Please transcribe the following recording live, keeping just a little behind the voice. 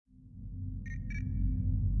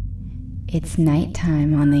It's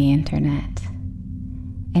nighttime on the internet.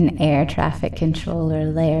 An air traffic controller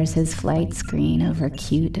layers his flight screen over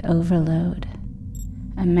cute overload.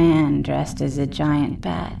 A man dressed as a giant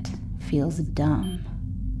bat feels dumb.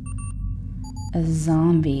 A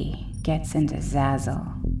zombie gets into Zazzle.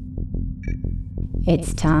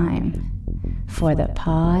 It's time for the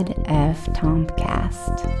Pod F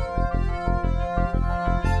Tompkast.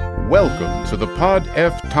 Welcome to the Pod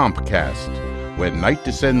F Tompkast. When night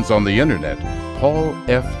descends on the internet, Paul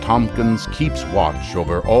F. Tompkins keeps watch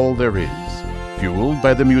over all there is, fueled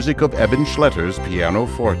by the music of Eben Schletter's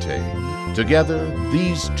pianoforte. Together,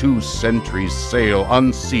 these two sentries sail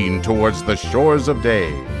unseen towards the shores of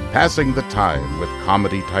day, passing the time with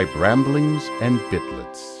comedy-type ramblings and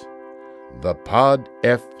bitlets. The Pod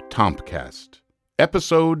F Tompkast,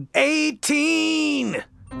 Episode 18!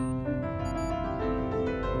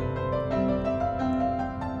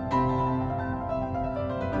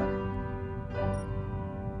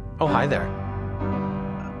 Oh, hi there.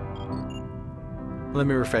 Let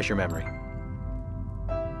me refresh your memory.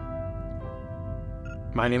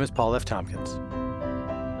 My name is Paul F. Tompkins.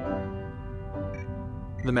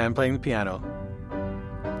 The man playing the piano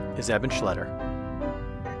is Eben Schletter.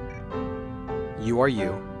 You are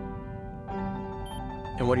you.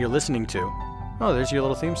 And what you're listening to, oh, there's your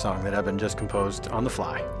little theme song that Eben just composed on the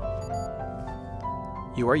fly.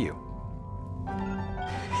 You are you.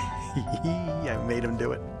 I made him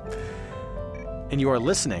do it. And you are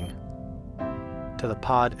listening to the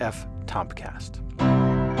Pod F Tompkast.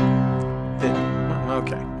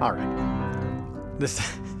 Okay, all right. This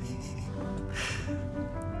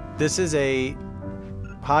is a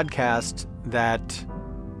podcast that,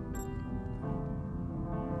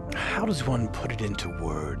 how does one put it into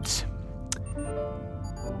words?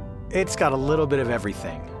 It's got a little bit of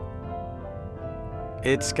everything.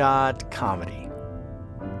 It's got comedy.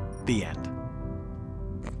 The end.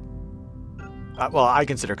 Well, I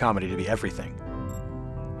consider comedy to be everything.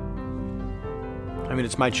 I mean,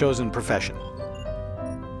 it's my chosen profession.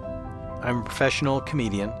 I'm a professional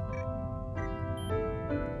comedian.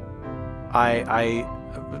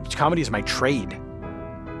 Comedy is my trade.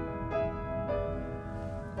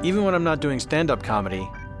 Even when I'm not doing stand-up comedy,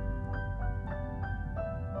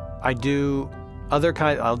 I do other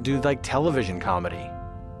I'll do like television comedy.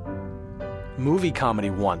 Movie comedy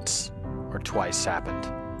once or twice happened.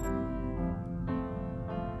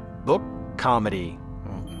 Book comedy.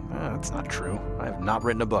 That's not true. I have not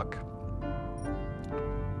written a book.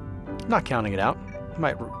 I'm not counting it out. I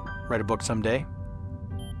might write a book someday.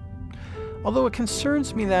 Although it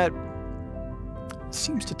concerns me that it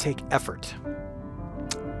seems to take effort.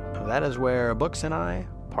 That is where books and I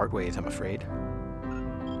part ways, I'm afraid.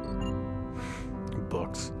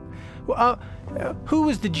 Books. Well, who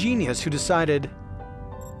was the genius who decided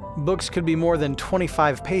books could be more than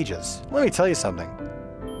 25 pages? Let me tell you something.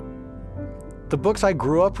 The books I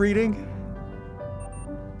grew up reading,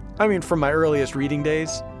 I mean, from my earliest reading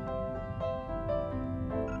days,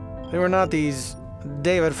 they were not these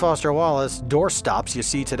David Foster Wallace doorstops you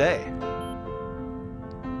see today.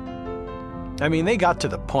 I mean, they got to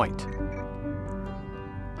the point.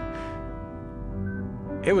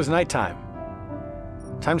 It was nighttime.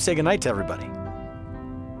 Time to say goodnight to everybody.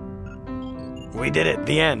 We did it.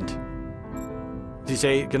 The end. Did you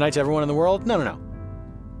say goodnight to everyone in the world? No.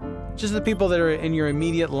 Just the people that are in your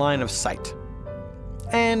immediate line of sight.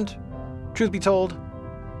 And, truth be told,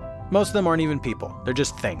 most of them aren't even people. They're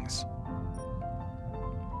just things.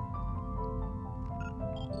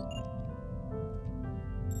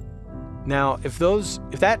 Now, if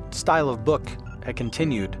that style of book had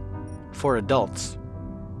continued for adults,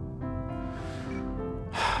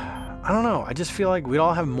 I don't know. I just feel like we'd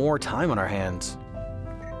all have more time on our hands.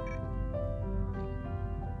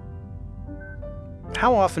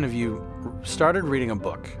 How often have you started reading a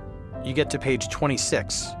book, you get to page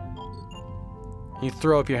 26, you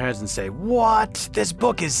throw up your hands and say, "What? This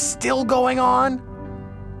book is still going on?"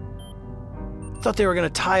 I thought they were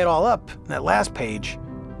going to tie it all up in that last page.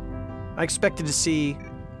 I expected to see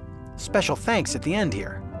special thanks at the end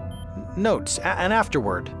here. Notes, an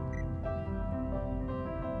afterword.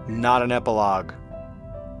 Not an epilogue.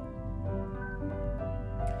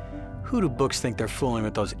 Who do books think they're fooling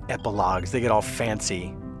with those epilogues? They get all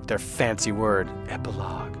fancy. Their fancy word,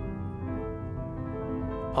 epilogue.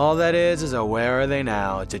 All that is a where are they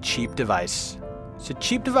now? It's a cheap device. It's a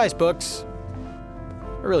cheap device, books.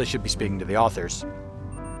 I really should be speaking to the authors,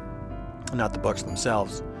 not the books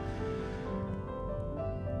themselves.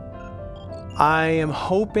 I am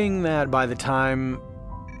hoping that by the time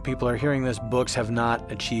people are hearing this, books have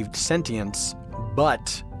not achieved sentience,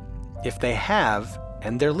 but if they have,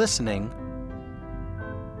 and they're listening,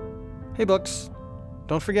 Hey, books,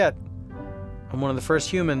 don't forget, I'm one of the first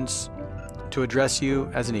humans to address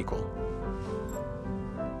you as an equal.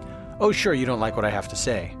 Oh, sure, you don't like what I have to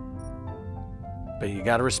say, but you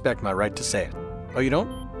gotta respect my right to say it. Oh, you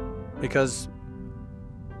don't? Because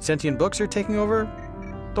sentient books are taking over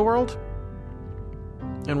the world?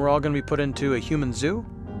 And we're all gonna be put into a human zoo?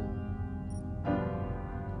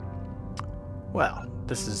 Well,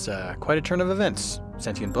 this is quite a turn of events,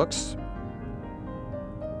 sentient books.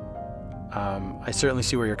 I certainly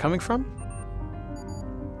see where you're coming from.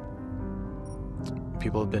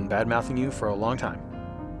 People have been bad-mouthing you for a long time.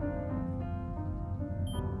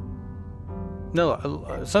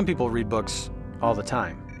 No, some people read books all the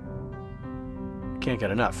time. Can't get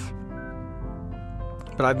enough.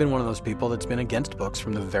 But I've been one of those people that's been against books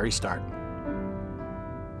from the very start.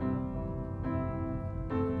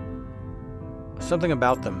 Something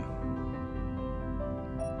about them.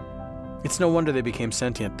 It's no wonder they became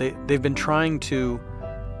sentient. They've been trying to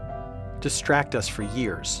distract us for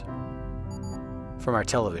years from our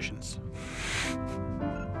televisions.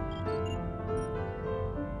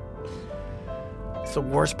 It's the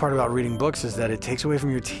worst part about reading books is that it takes away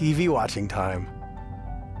from your TV watching time.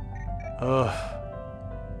 Ugh.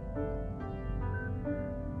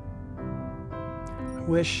 I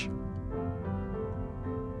wish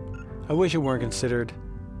it weren't considered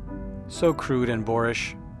so crude and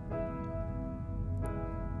boorish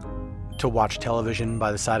to watch television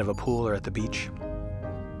by the side of a pool or at the beach.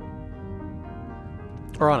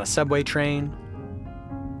 Or on a subway train.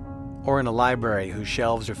 Or in a library whose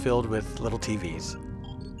shelves are filled with little TVs.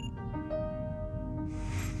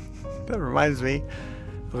 That reminds me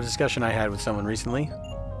of a discussion I had with someone recently.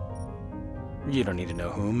 You don't need to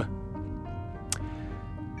know whom.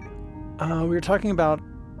 We were talking about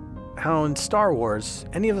how in Star Wars,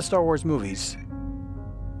 any of the Star Wars movies,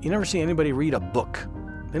 you never see anybody read a book.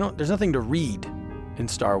 There's nothing to read in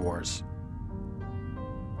Star Wars.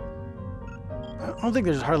 I don't think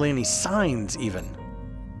there's hardly any signs even.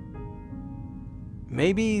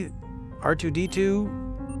 Maybe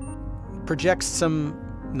R2-D2 projects some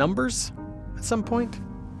numbers at some point?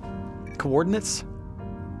 Coordinates?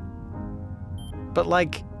 But I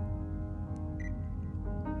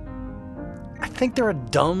think they're a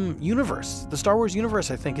dumb universe. The Star Wars universe,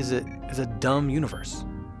 I think, is a dumb universe.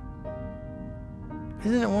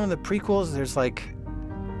 Isn't it one of the prequels? There's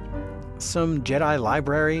some Jedi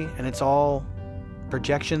library and it's all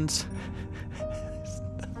projections.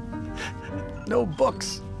 No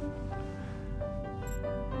books.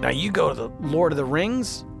 Now you go to the Lord of the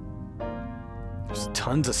Rings. There's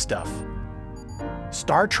tons of stuff.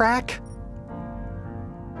 Star Trek.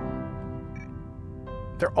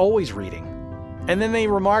 They're always reading. And then they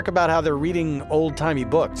remark about how they're reading old-timey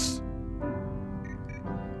books.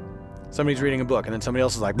 Somebody's reading a book, and then somebody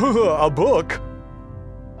else is like, a book?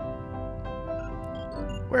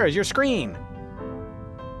 Where is your screen?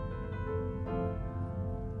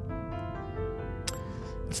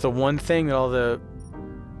 It's the one thing that all the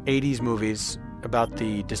 80s movies about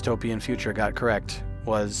the dystopian future got correct,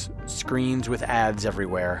 was screens with ads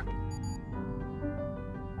everywhere.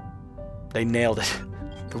 They nailed it.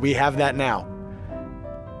 We have that now.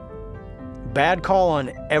 Bad call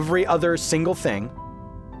on every other single thing,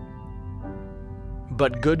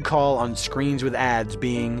 but good call on screens with ads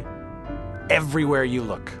being everywhere you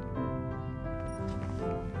look.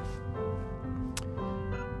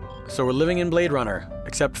 So we're living in Blade Runner,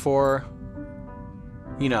 except for,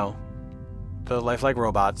 the lifelike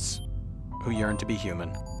robots who yearn to be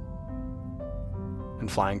human.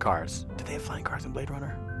 And flying cars. Did they have flying cars in Blade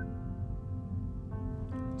Runner?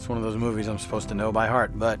 It's one of those movies I'm supposed to know by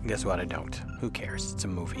heart, but guess what? I don't. Who cares? It's a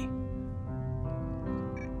movie.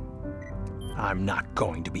 I'm not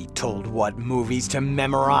going to be told what movies to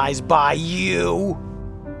memorize by you.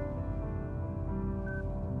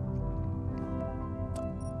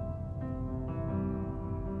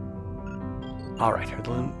 All right, are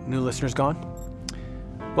the new listeners gone?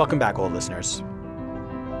 Welcome back, old listeners.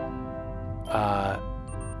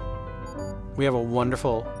 We have a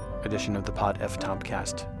wonderful edition of the Pod F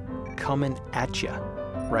Tompkast coming at you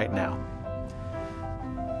right now.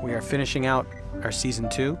 We are finishing out our season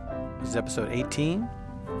 2. This is episode 18.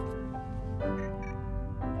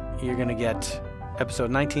 You're going to get episode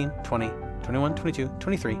 19, 20, 21, 22,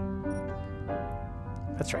 23.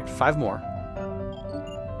 That's right, 5 more.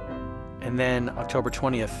 And then October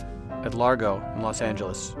 20th at Largo in Los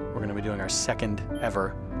Angeles, we're going to be doing our second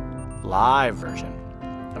ever live version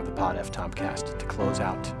of the Pod F Tompkast to close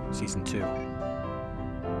out season 2.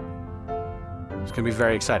 It's going to be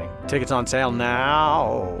very exciting. Tickets on sale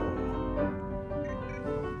now.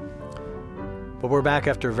 But we're back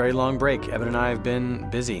after a very long break. Evan and I have been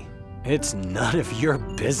busy. It's none of your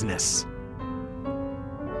business.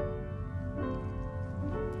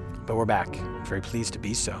 But we're back. Very pleased to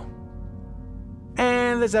be so.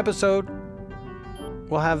 And this episode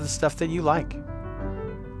will have the stuff that you like.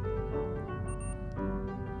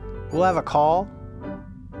 We'll have a call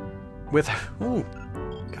with... Ooh,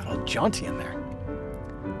 got all jaunty in there.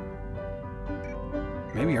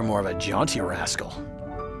 Maybe you're more of a jaunty rascal.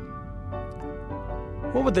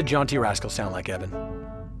 What would the jaunty rascal sound like, Evan?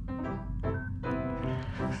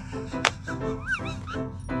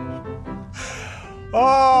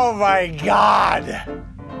 Oh my God!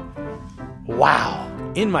 Wow.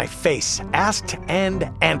 In my face, asked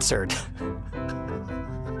and answered.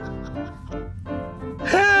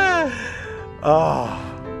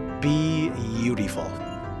 Oh, beautiful.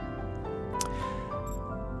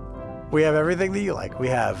 We have everything that you like. We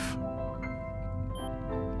have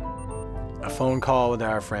a phone call with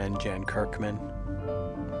our friend Jen Kirkman.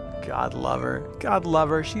 God love her. God love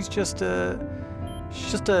her. She's just a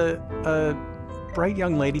bright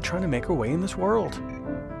young lady trying to make her way in this world.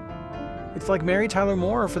 It's like Mary Tyler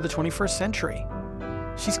Moore for the 21st century.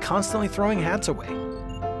 She's constantly throwing hats away.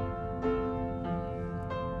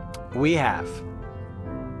 We have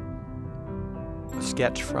a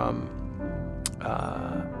sketch from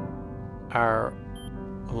our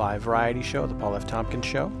live variety show, the Paul F. Tompkins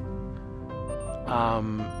Show.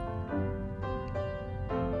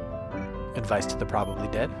 Advice to the Probably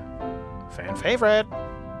Dead. Fan favorite.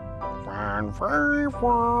 Fan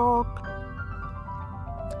favorite.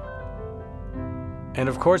 And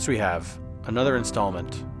of course we have another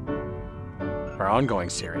installment of our ongoing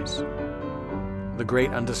series, The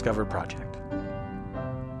Great Undiscovered Project.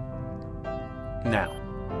 Now,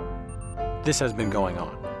 this has been going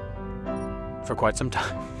on for quite some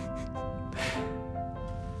time.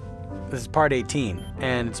 This is part 18,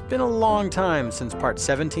 and it's been a long time since part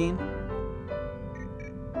 17.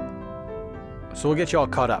 So we'll get you all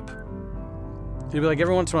caught up. You'll be like,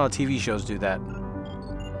 every once in a while TV shows do that.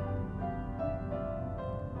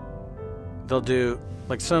 They'll do,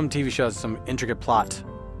 like some TV shows, some intricate plot.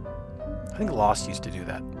 I think Lost used to do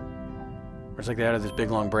that. Where it's like they had this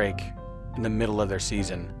big long break in the middle of their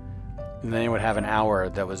season. And then they would have an hour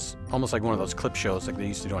that was almost like one of those clip shows like they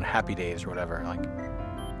used to do on Happy Days or whatever. Like,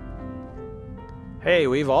 hey,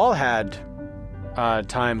 we've all had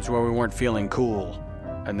times where we weren't feeling cool.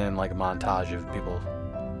 And then like a montage of people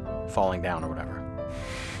falling down or whatever.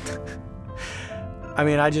 I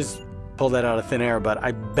mean, I just pulled that out of thin air, but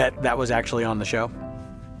I bet that was actually on the show.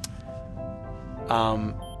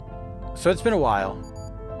 So it's been a while.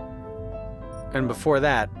 And before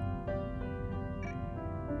that,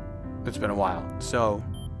 it's been a while. So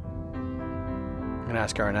I'm going to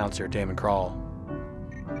ask our announcer, Damon Krall,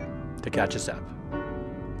 to catch us up.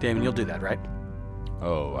 Damon, you'll do that, right?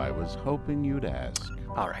 Oh, I was hoping you'd ask.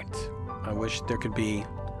 All right. I wish there could be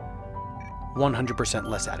 100%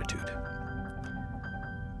 less attitude.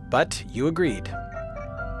 But you agreed.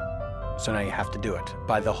 So now you have to do it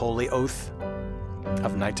by the holy oath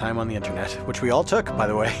of nighttime on the internet, which we all took, by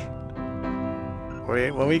the way.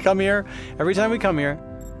 When we come here, every time we come here,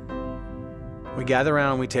 we gather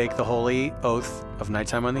around, we take the holy oath of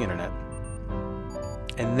nighttime on the internet,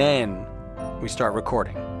 and then we start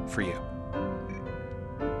recording for you.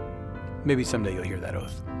 Maybe someday you'll hear that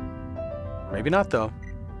oath. Maybe not, though.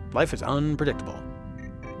 Life is unpredictable.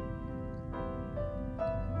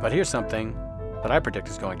 But here's something that I predict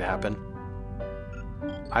is going to happen.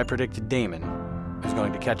 I predicted Damon is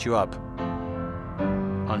going to catch you up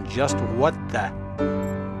on just what the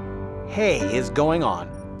hey is going on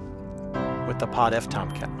with the Pod F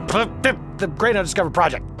Tompkast, the Great Undiscovered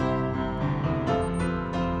Project.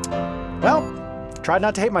 Well, tried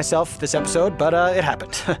not to hate myself this episode, but it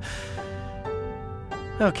happened.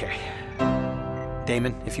 Okay.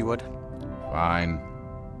 Damon, if you would. Fine.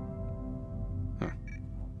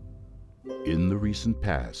 In the recent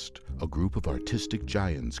past, a group of artistic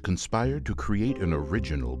giants conspired to create an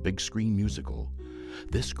original big-screen musical.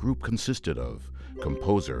 This group consisted of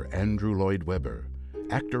composer Andrew Lloyd Webber,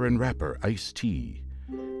 actor and rapper Ice-T,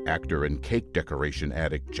 actor and cake decoration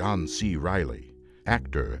addict John C. Reilly,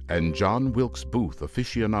 actor and John Wilkes Booth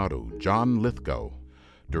aficionado John Lithgow,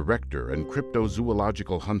 director and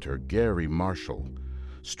cryptozoological hunter Garry Marshall,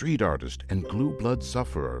 street artist and glue blood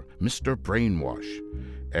sufferer Mr. Brainwash,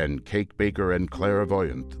 and cake baker and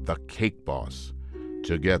clairvoyant the Cake Boss.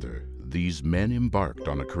 Together, these men embarked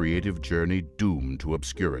on a creative journey doomed to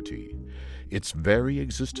obscurity, its very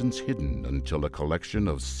existence hidden until a collection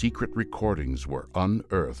of secret recordings were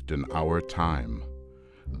unearthed in our time.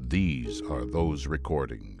 These are those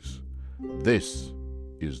recordings. This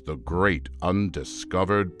is the Great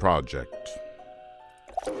Undiscovered Project.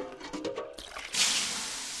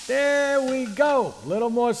 There we go. A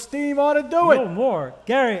little more steam ought to do it. No more.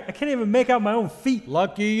 Garry, I can't even make out my own feet.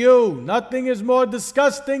 Lucky you. Nothing is more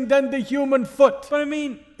disgusting than the human foot. But I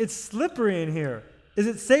mean, it's slippery in here. Is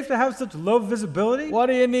it safe to have such low visibility? What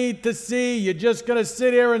do you need to see? You're just gonna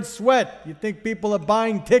sit here and sweat. You think people are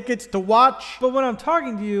buying tickets to watch? But when I'm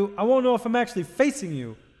talking to you, I won't know if I'm actually facing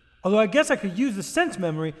you. Although I guess I could use the sense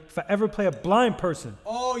memory if I ever play a blind person.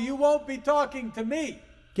 Oh, you won't be talking to me.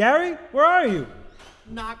 Garry, where are you?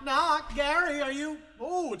 Knock, knock. Garry, are you?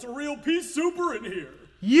 Oh, it's a real pea super in here.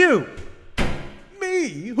 You!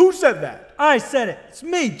 Me? Who said that? I said it. It's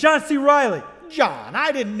me, John C. Reilly. John,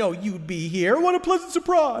 I didn't know you'd be here. What a pleasant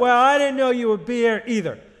surprise. Well, I didn't know you would be here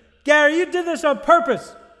either. Garry, you did this on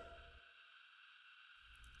purpose.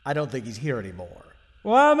 I don't think he's here anymore.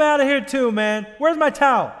 Well, I'm out of here too, man. Where's my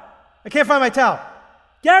towel? I can't find my towel.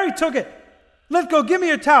 Garry took it. Lithgow, give me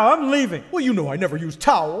your towel. I'm leaving. Well, you know I never use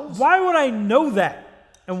towels. Why would I know that?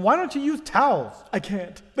 And why don't you use towels? I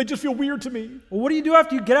can't. They just feel weird to me. Well, what do you do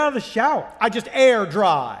after you get out of the shower? I just air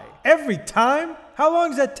dry. Every time? How long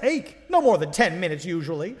does that take? No more than 10 minutes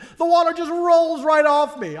usually. The water just rolls right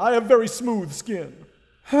off me. I have very smooth skin.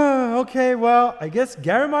 Okay, well, I guess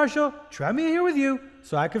Garry Marshall, try me here with you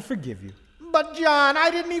so I could forgive you. But John,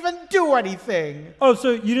 I didn't even do anything. Oh,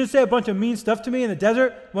 so you didn't say a bunch of mean stuff to me in the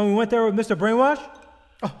desert when we went there with Mr. Brainwash?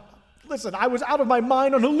 Oh, listen, I was out of my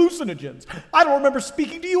mind on hallucinogens. I don't remember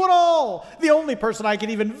speaking to you at all. The only person I can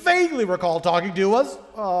even vaguely recall talking to was...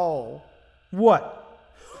 What?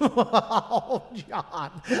 Oh,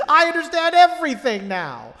 John, I understand everything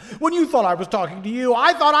now. When you thought I was talking to you,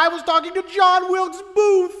 I thought I was talking to John Wilkes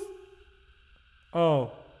Booth.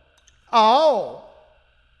 Oh.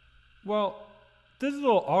 Well, this is a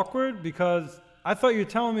little awkward because I thought you were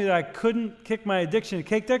telling me that I couldn't kick my addiction to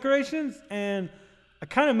cake decorations, and I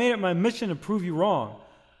kind of made it my mission to prove you wrong.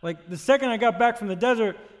 Like, the second I got back from the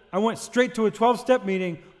desert, I went straight to a 12-step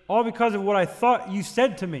meeting, all because of what I thought you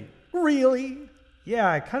said to me. Really?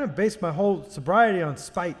 Yeah, I kind of based my whole sobriety on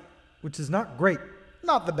spite, which is not great.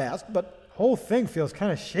 Not the best, but... The whole thing feels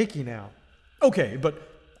kind of shaky now. Okay, but...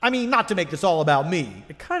 I mean, not to make this all about me.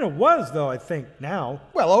 It kind of was, though, I think, now.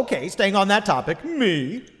 Well, okay, staying on that topic.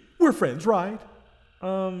 Me. We're friends, right?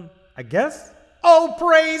 I guess? Oh,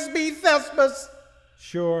 praise be Thespis.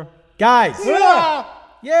 Sure. Guys.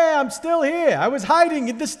 Yeah, I'm still here. I was hiding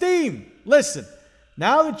in the steam. Listen,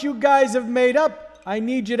 now that you guys have made up, I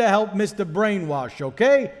need you to help Mr. Brainwash,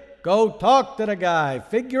 okay? Go talk to the guy.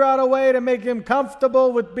 Figure out a way to make him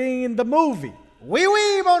comfortable with being in the movie. Oui,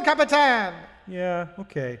 oui, mon capitaine. Yeah,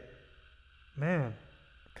 okay. Man, I'm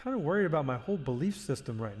kind of worried about my whole belief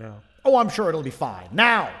system right now. Oh, I'm sure it'll be fine.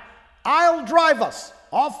 Now, I'll drive us.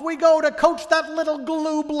 Off we go to coach that little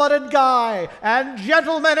glue-blooded guy. And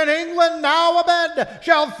gentlemen in England now abed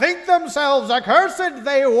shall think themselves accursed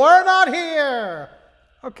they were not here.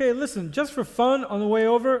 Okay, listen, just for fun on the way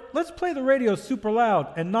over, let's play the radio super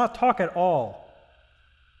loud and not talk at all.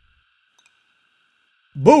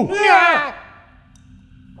 Boo! Yeah!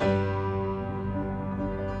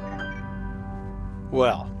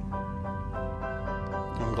 Well,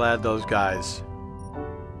 I'm glad those guys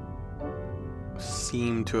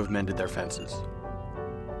seem to have mended their fences.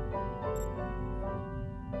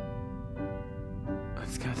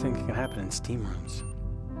 This kind of thing can happen in steam rooms.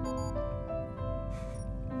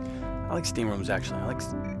 I like steam rooms, actually. I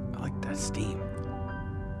like that steam.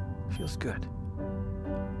 It feels good.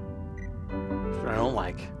 What I don't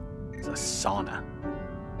like is a sauna.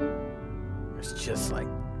 It's just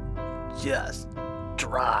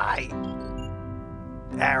dry,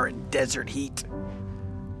 arid desert heat.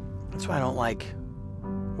 That's why I don't like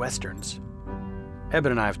Westerns.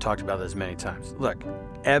 Eben and I have talked about this many times. Look,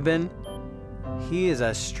 Eben, he is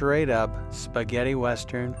a straight-up spaghetti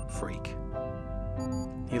Western freak.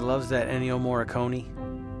 He loves that Ennio Morricone.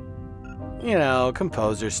 You know,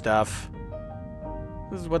 composer stuff.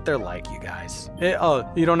 This is what they're like, you guys.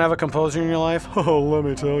 You don't have a composer in your life? Oh, let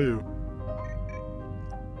me tell you.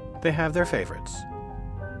 They have their favorites.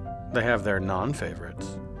 They have their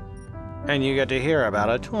non-favorites. And you get to hear about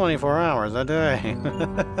it 24 hours a day.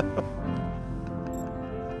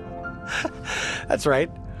 That's right.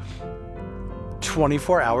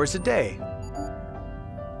 24 hours a day.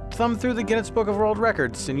 Thumb through the Guinness Book of World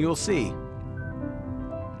Records and you'll see.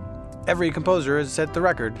 Every composer has set the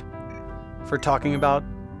record for talking about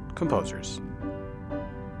composers.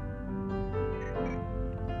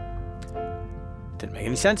 Didn't make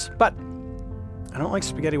any sense, but I don't like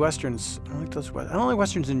spaghetti westerns. I don't like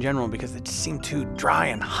westerns in general because they just seem too dry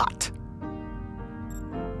and hot.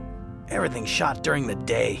 Everything's shot during the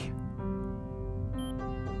day.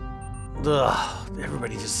 Ugh,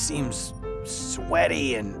 everybody just seems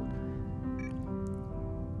sweaty and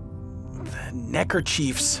the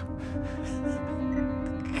neckerchiefs.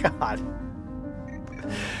 God.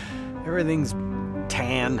 Everything's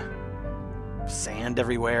tan. Sand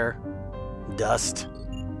everywhere. Dust.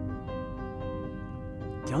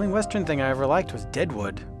 The only Western thing I ever liked was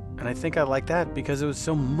Deadwood, and I think I liked that because it was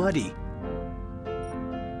so muddy.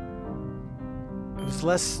 It was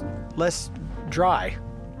less dry.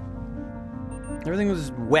 Everything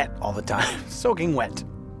was wet all the time, soaking wet.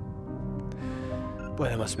 Boy,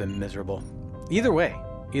 that must have been miserable. Either way,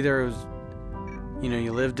 either it was,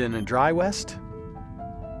 you lived in a dry West,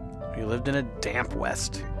 or you lived in a damp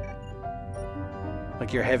West.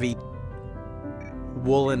 Like your heavy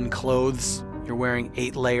woolen clothes, you're wearing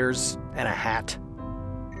 8 layers and a hat.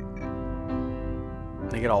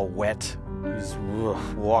 They get all wet. You're just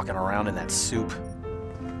walking around in that soup.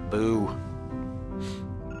 Boo.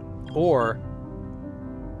 Or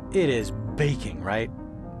it is baking, right?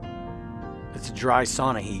 It's dry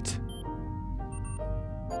sauna heat.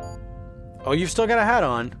 Oh, you've still got a hat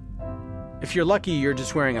on. If you're lucky, you're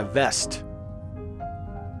just wearing a vest.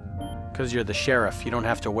 Because you're the sheriff. You don't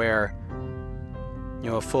have to wear,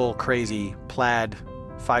 a full crazy plaid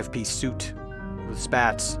 5-piece suit with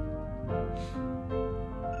spats.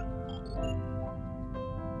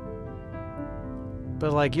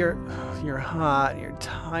 But like you're hot, you're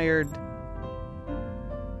tired.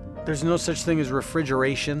 There's no such thing as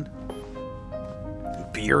refrigeration.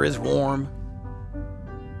 Beer is warm.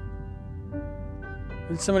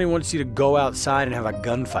 And somebody wants you to go outside and have a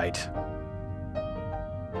gunfight.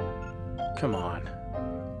 Come on.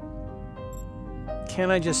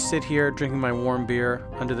 Can't I just sit here drinking my warm beer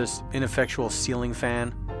under this ineffectual ceiling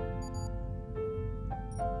fan?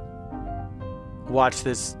 Watch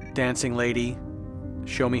this dancing lady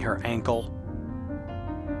show me her ankle.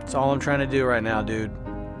 That's all I'm trying to do right now, dude.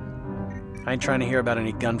 I ain't trying to hear about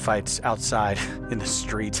any gunfights outside in the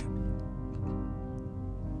street.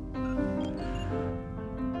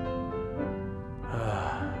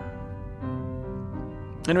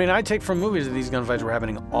 I mean, I take from movies that these gunfights were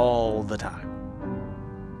happening all the time.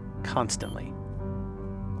 Constantly.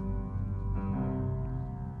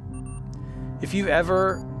 If you've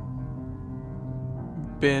ever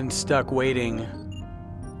been stuck waiting,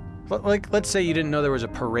 like, let's say you didn't know there was a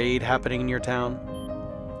parade happening in your town.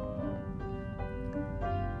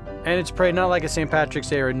 And it's a parade not like a St. Patrick's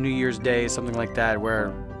Day or a New Year's Day, something like that,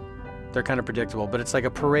 where they're kind of predictable. But it's like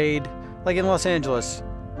a parade, like in Los Angeles.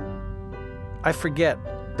 I forget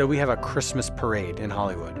that we have a Christmas parade in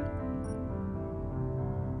Hollywood.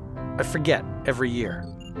 I forget every year.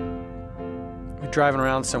 You're driving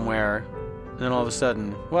around somewhere, and then all of a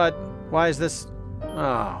sudden, what? Why is this?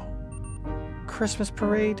 Oh, Christmas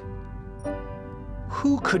parade?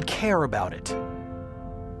 Who could care about it?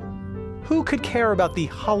 Who could care about the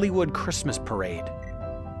Hollywood Christmas parade?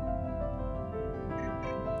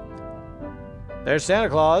 There's Santa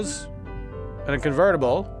Claus in a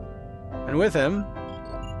convertible, and with him,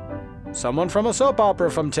 someone from a soap opera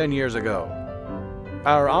from 10 years ago.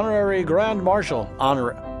 Our honorary Grand Marshal. I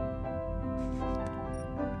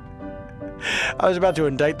was about to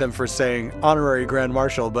indict them for saying honorary Grand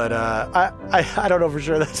Marshal, but I don't know for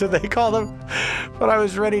sure that's what they call them. But I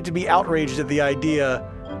was ready to be outraged at the idea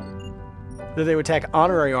that they would tack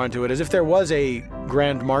honorary onto it, as if there was a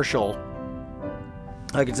Grand Marshal,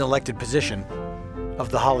 like it's an elected position, of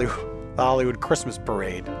the Hollywood Christmas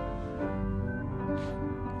parade.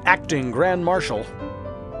 Acting Grand Marshal.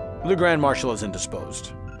 The Grand Marshal is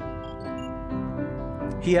indisposed.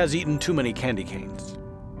 He has eaten too many candy canes.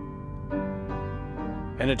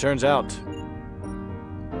 And it turns out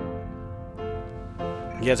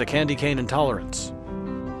he has a candy cane intolerance.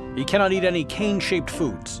 He cannot eat any cane-shaped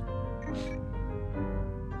foods.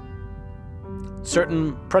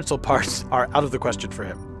 Certain pretzel parts are out of the question for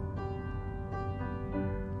him.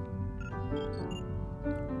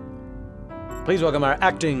 Please welcome our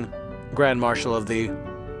acting Grand Marshal of the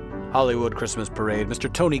Hollywood Christmas Parade,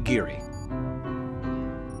 Mr. Tony Garry.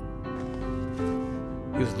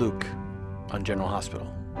 He was Luke on General Hospital.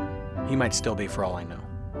 He might still be, for all I know.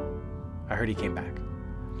 I heard he came back.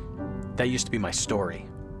 That used to be my story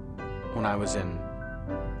when I was in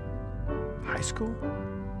high school.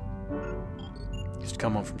 Used to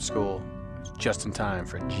come home from school just in time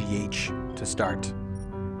for GH to start.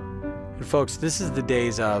 And folks, this is the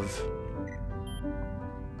days of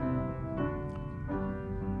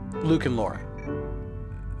Luke and Laura,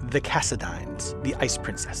 the Cassadines, the Ice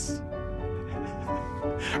Princess.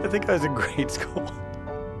 I think I was in grade school.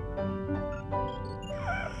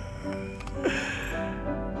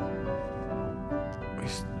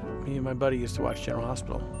 my buddy used to watch General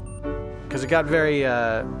Hospital. Because it got very,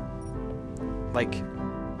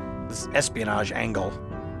 this espionage angle.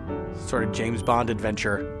 Sort of James Bond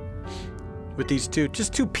adventure. With these two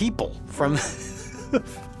people from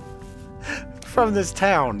from this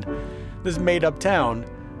town, this made-up town,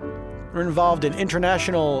 are involved in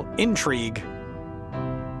international intrigue.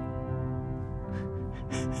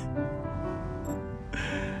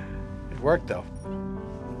 It worked, though.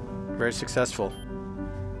 Very successful.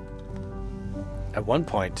 At one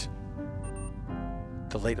point,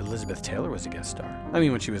 the late Elizabeth Taylor was a guest star. I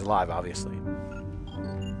mean, when she was alive, obviously.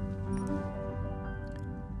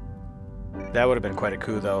 That would have been quite a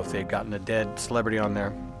coup, though, if they had gotten a dead celebrity on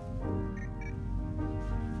there.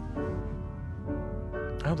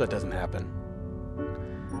 I hope that doesn't happen.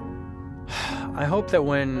 I hope that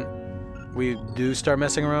when we do start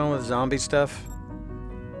messing around with zombie stuff,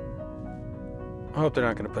 I hope they're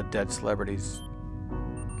not going to put dead celebrities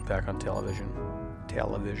back on television.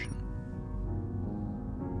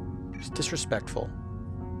 It's disrespectful.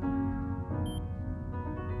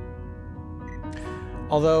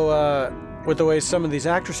 Although, with the way some of these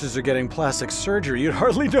actresses are getting plastic surgery, you'd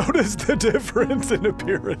hardly notice the difference in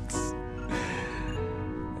appearance.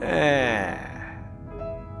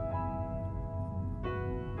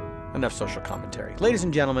 Enough social commentary. Ladies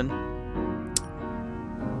and gentlemen,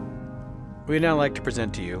 we'd now like to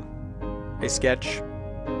present to you a sketch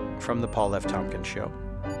from the Paul F. Tompkins Show.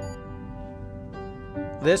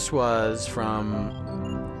 This was from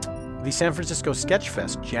the San Francisco Sketch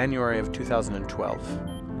Fest, January of 2012.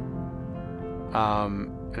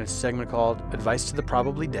 And it's a segment called Advice to the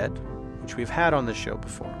Probably Dead, which we've had on this show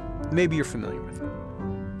before. Maybe you're familiar with it.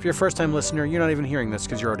 If you're a first-time listener, you're not even hearing this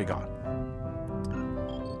because you're already gone.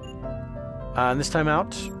 And this time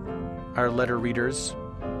out, our letter readers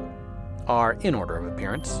are, in order of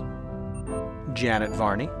appearance, Janet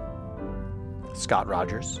Varney, Scott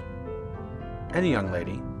Rodgers, and a young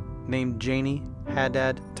lady named Janie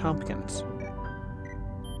Haddad Tompkins.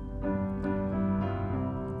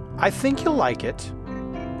 I think you'll like it.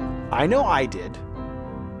 I know I did.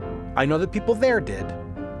 I know the people there did,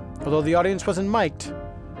 although the audience wasn't mic'd.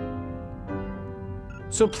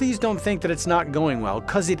 So please don't think that it's not going well,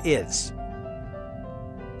 because it is.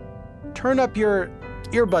 Turn up your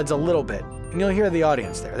earbuds a little bit, and you'll hear the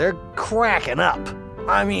audience there. They're cracking up.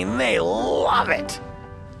 I mean, they love it.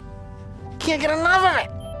 Can't get enough of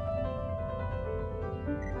it.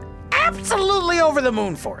 Absolutely over the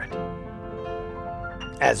moon for it.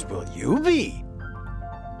 As will you be,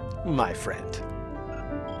 my friend.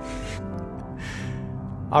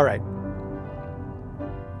 All right.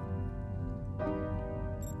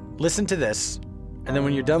 Listen to this, and then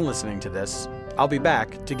when you're done listening to this, I'll be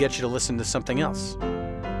back to get you to listen to something else.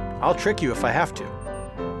 I'll trick you if I have to.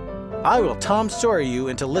 I will Tom Sawyer you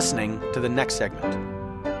into listening to the next segment.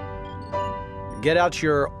 Get out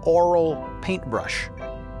your oral paintbrush.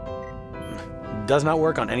 Does not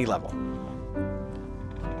work on any level.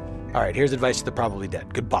 All right, here's advice to the probably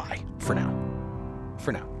dead. Goodbye, for now.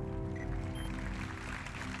 For now.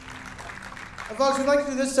 Folks, we'd like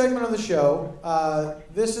to do this segment of the show.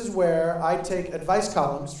 This is where I take advice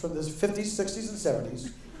columns from the 50s, 60s, and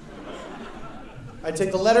 70s. I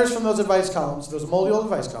take the letters from those advice columns, those moldy old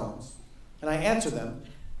advice columns, and I answer them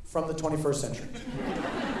from the 21st century.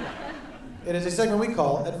 It is a segment we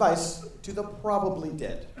call Advice to the Probably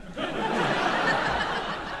Dead.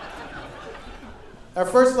 Our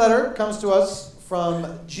first letter comes to us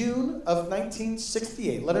from June of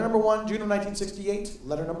 1968. Letter number 1, June of 1968,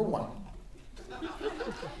 letter number 1.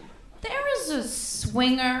 There is a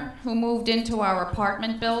swinger who moved into our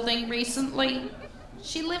apartment building recently.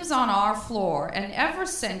 She lives on our floor, and ever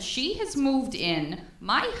since she has moved in,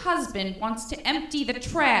 my husband wants to empty the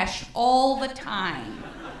trash all the time.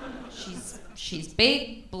 She's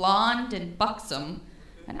big, blonde, and buxom,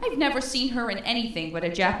 and I've never seen her in anything but a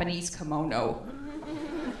Japanese kimono.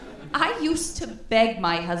 I used to beg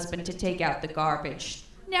my husband to take out the garbage.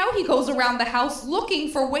 Now he goes around the house looking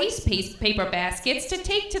for waste paper baskets to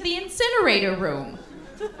take to the incinerator room.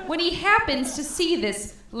 When he happens to see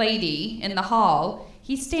this lady in the hall,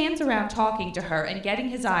 he stands around talking to her and getting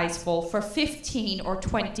his eyes full for 15 or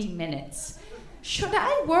 20 minutes. Should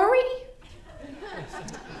I worry?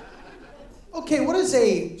 Okay, what is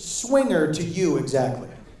a swinger to you exactly?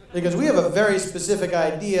 Because we have a very specific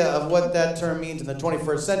idea of what that term means in the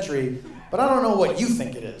 21st century, but I don't know what you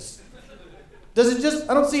think it is. Does it just,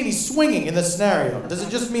 I don't see any swinging in this scenario. Does it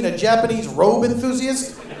just mean a Japanese robe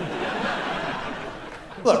enthusiast?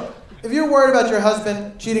 Look, If you're worried about your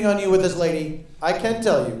husband cheating on you with this lady, I can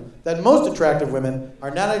tell you that most attractive women are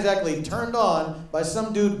not exactly turned on by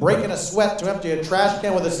some dude breaking a sweat to empty a trash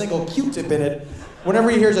can with a single Q-tip in it whenever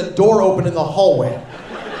he hears a door open in the hallway.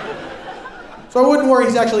 So I wouldn't worry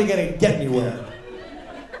he's actually going to get anywhere.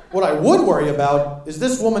 What I would worry about is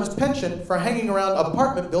this woman's penchant for hanging around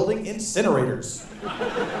apartment building incinerators.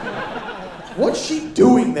 What's she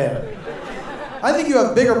doing there? I think you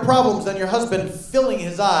have bigger problems than your husband filling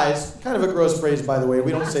his eyes. Kind of a gross phrase, by the way.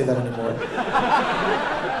 We don't say that anymore.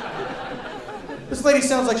 This lady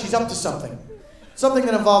sounds like she's up to something. Something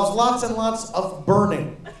that involves lots and lots of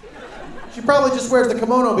burning. She probably just wears the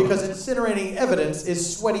kimono because incinerating evidence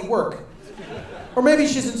is sweaty work. Or maybe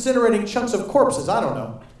she's incinerating chunks of corpses, I don't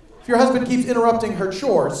know. If your husband keeps interrupting her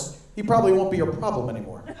chores, he probably won't be your problem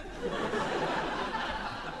anymore.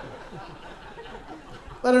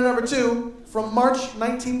 Letter number 2, from March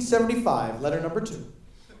 1975. Letter number 2.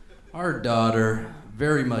 Our daughter,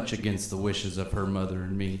 very much against the wishes of her mother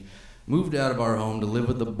and me, moved out of our home to live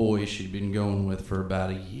with the boy she'd been going with for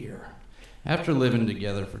about a year. After living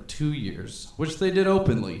together for 2 years, which they did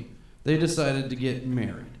openly, they decided to get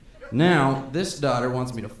married. Now, this daughter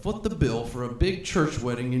wants me to foot the bill for a big church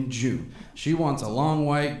wedding in June. She wants a long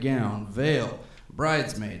white gown, veil,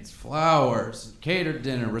 bridesmaids, flowers, catered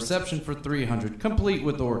dinner, reception for 300, complete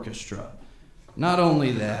with orchestra. Not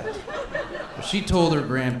only that, but she told her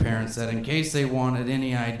grandparents that in case they wanted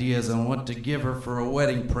any ideas on what to give her for a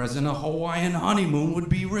wedding present, a Hawaiian honeymoon would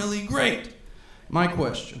be really great. My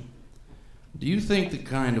question, do you think the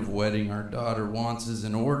kind of wedding our daughter wants is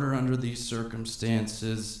in order under these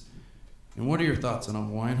circumstances? And what are your thoughts on a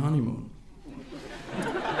Hawaiian honeymoon?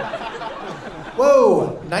 Whoa,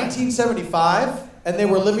 1975? And they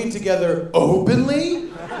were living together openly?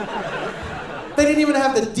 They didn't even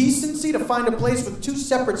have the decency to find a place with 2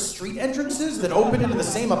 separate street entrances that opened into the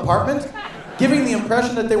same apartment, giving the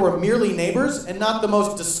impression that they were merely neighbors and not the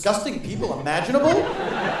most disgusting people imaginable?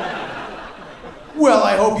 Well,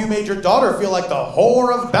 I hope you made your daughter feel like the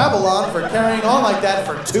whore of Babylon for carrying on like that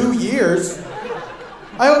for 2 years.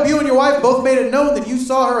 I hope you and your wife both made it known that you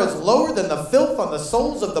saw her as lower than the filth on the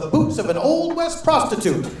soles of the boots of an Old West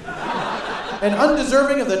prostitute, and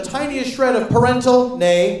undeserving of the tiniest shred of parental,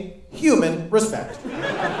 nay, human respect.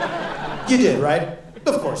 You did, right?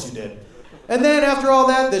 Of course you did. And then after all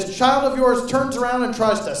that, this child of yours turns around and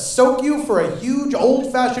tries to soak you for a huge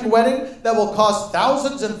old-fashioned wedding that will cost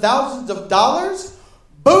thousands and thousands of dollars?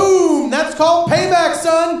 Boom! That's called payback,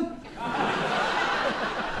 son!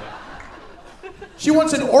 She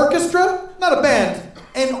wants an orchestra? Not a band.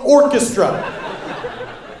 An orchestra.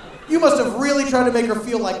 You must have really tried to make her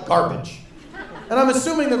feel like garbage. And I'm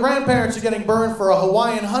assuming the grandparents are getting burned for a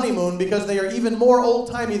Hawaiian honeymoon because they are even more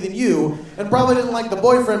old-timey than you and probably didn't like the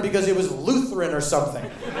boyfriend because he was Lutheran or something.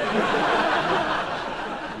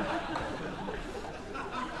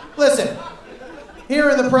 Listen,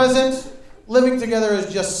 here in the present, living together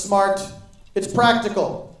is just smart. It's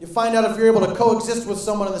practical. You find out if you're able to coexist with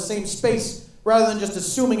someone in the same space rather than just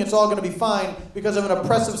assuming it's all going to be fine because of an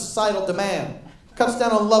oppressive societal demand. Cuts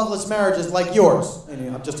down on loveless marriages like yours.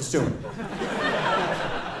 I'm just assuming.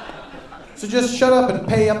 So just shut up and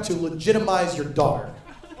pay up to legitimize your daughter.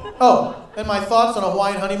 Oh, and my thoughts on a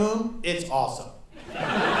Hawaiian honeymoon? It's awesome.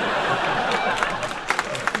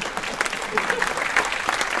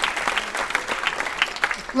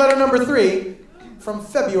 Letter number 3 from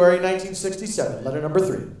February 1967. Letter number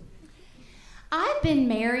 3. I've been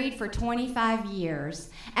married for 25 years,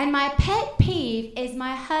 and my pet peeve is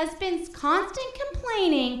my husband's constant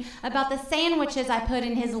complaining about the sandwiches I put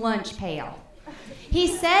in his lunch pail. He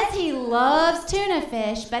says he loves tuna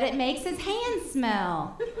fish, but it makes his hands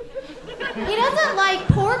smell. He doesn't like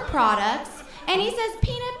pork products, and he says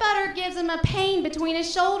peanut butter gives him a pain between his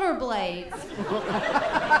shoulder blades.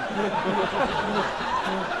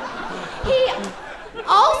 He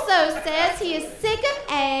also says he is sick of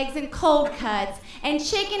eggs and cold cuts, and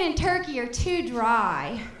chicken and turkey are too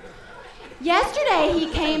dry. Yesterday he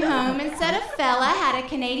came home and said a fella had a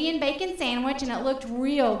Canadian bacon sandwich and it looked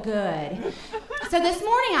real good. So this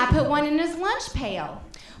morning I put one in his lunch pail.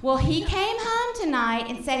 Well, he came home tonight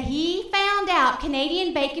and said he found out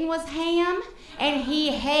Canadian bacon was ham and he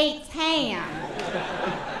hates ham.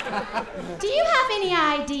 Do you have any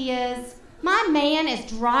ideas? My man is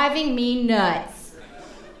driving me nuts.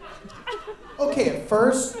 Okay, at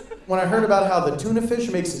first, when I heard about how the tuna fish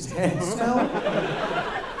makes his hands smell,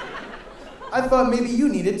 I thought maybe you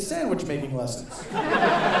needed sandwich making lessons.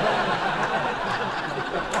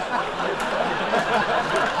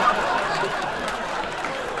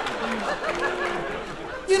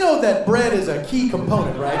 You know that bread is a key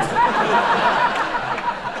component, right?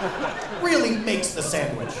 really makes the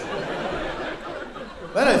sandwich.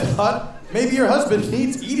 Then I thought, maybe your husband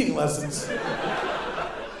needs eating lessons.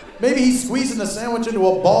 Maybe he's squeezing the sandwich into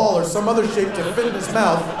a ball or some other shape to fit in his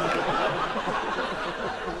mouth,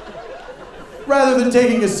 rather than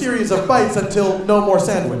taking a series of bites until no more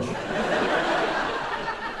sandwich.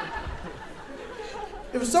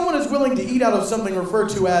 If someone is willing to eat out of something referred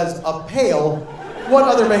to as a pail, what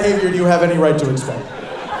other behavior do you have any right to expect?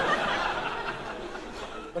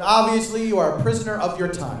 But obviously, you are a prisoner of your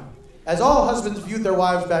time. As all husbands viewed their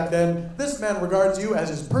wives back then, this man regards you as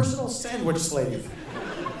his personal sandwich slave.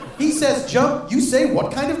 He says jump, you say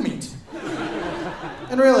what kind of meat?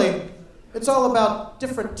 And really, it's all about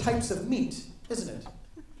different types of meat, isn't it?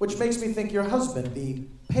 Which makes me think your husband, the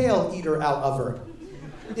pale eater out-over,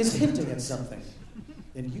 is hinting at something.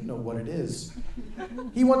 And you know what it is.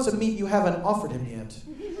 He wants a meat you haven't offered him yet.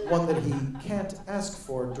 One that he can't ask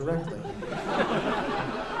for directly.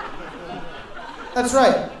 That's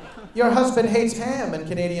right. Your husband hates ham and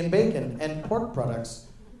Canadian bacon and pork products,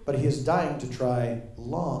 but he is dying to try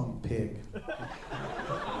long pig.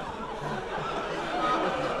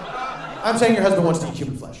 I'm saying your husband wants to eat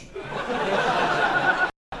human flesh.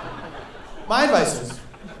 My advice is,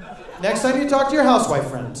 next time you talk to your housewife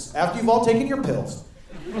friends, after you've all taken your pills,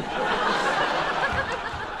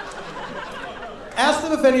 ask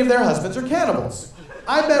them if any of their husbands are cannibals.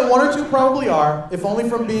 I bet one or two probably are, if only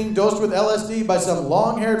from being dosed with LSD by some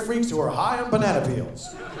long-haired freaks who are high on banana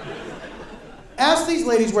peels. Ask these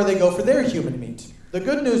ladies where they go for their human meat. The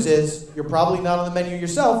good news is, you're probably not on the menu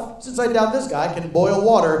yourself, since I doubt this guy can boil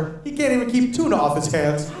water. He can't even keep tuna off his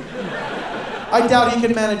hands. I doubt he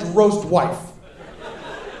can manage roast wife.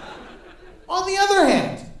 On the other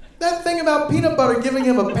hand, that thing about peanut butter giving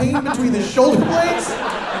him a pain between the shoulder blades,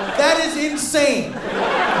 that is insane.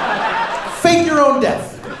 Fake your own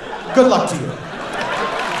death. Good luck to you.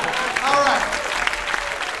 All right.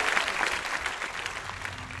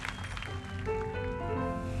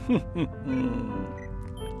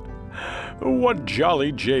 What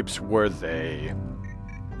jolly japes were they?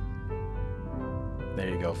 There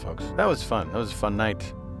you go, folks. That was fun. That was a fun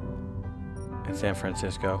night in San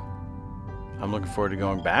Francisco. I'm looking forward to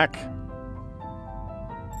going back.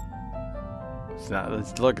 It's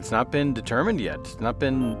not been determined yet. It's not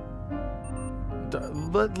been...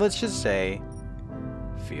 But let's just say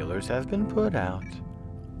feelers have been put out.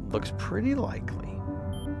 Looks pretty likely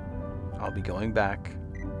I'll be going back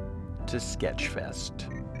to Sketchfest,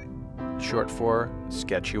 short for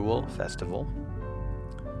Sketchual Festival,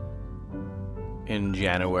 in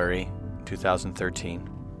January 2013.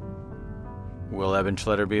 Will Eben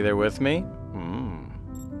Schletter be there with me?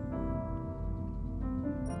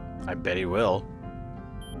 I bet he will.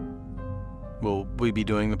 Will we be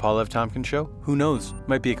doing the Paul F. Tompkins show? Who knows?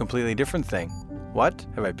 Might be a completely different thing. What?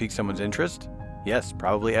 Have I piqued someone's interest? Yes,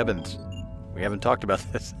 probably Eben's. We haven't talked about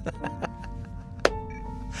this.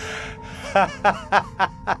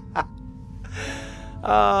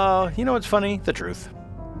 You know what's funny? The truth.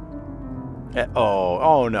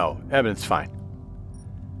 Oh no. Eben's fine.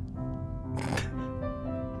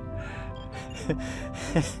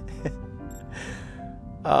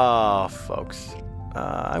 Oh, folks.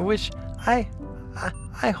 I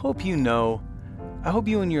hope you know, I hope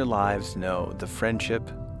you in your lives know the friendship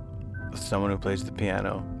of someone who plays the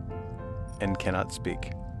piano and cannot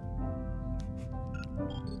speak.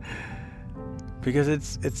 Because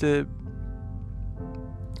it's a,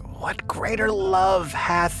 what greater love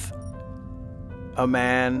hath a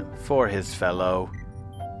man for his fellow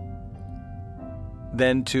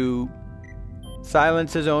than to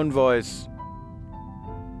silence his own voice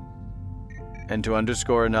and to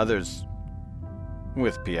underscore another's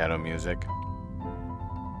with piano music.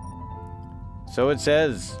 So it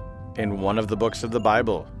says in one of the books of the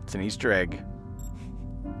Bible. It's an Easter egg.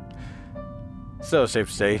 So safe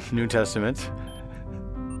to say, New Testament.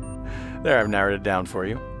 There, I've narrowed it down for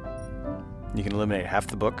you. You can eliminate half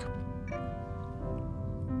the book.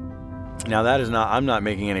 Now that is not, I'm not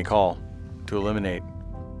making any call to eliminate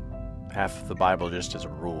half of the Bible just as a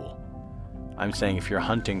rule. I'm saying if you're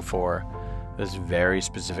hunting for this very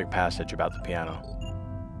specific passage about the piano,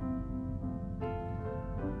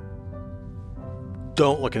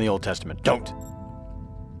 don't look in the Old Testament. Don't.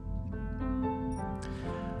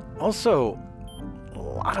 Also, a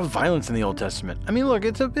lot of violence in the Old Testament. I mean, look,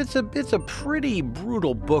 it's a pretty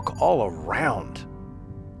brutal book all around.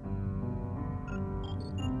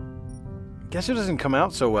 Guess who doesn't come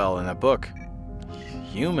out so well in that book?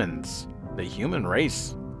 Humans. The human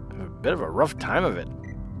race. Have a bit of a rough time of it.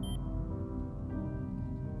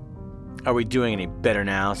 Are we doing any better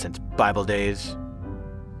now since Bible days?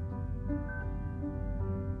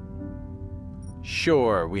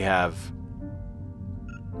 Sure, we have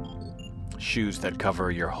shoes that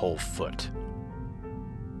cover your whole foot.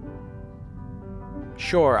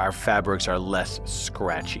 Sure, our fabrics are less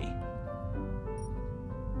scratchy.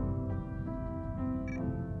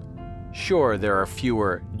 Sure, there are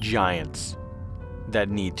fewer giants that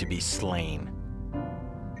need to be slain.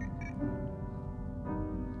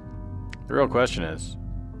 The real question is,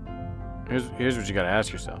 here's what you gotta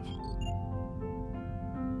ask yourself.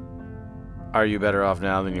 Are you better off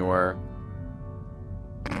now than you were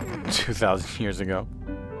 2,000 years ago?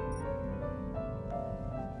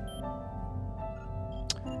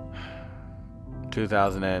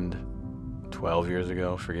 $2,012 years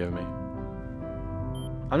ago, forgive me.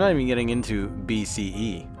 I'm not even getting into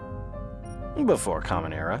BCE, before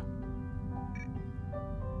Common Era.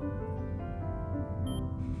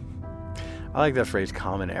 I like that phrase,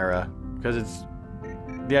 Common Era, because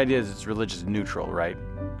the idea is it's religious neutral, right?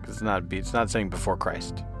 Because it's not saying before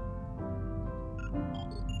Christ.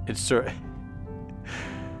 It's like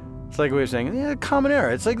a way of saying, yeah, Common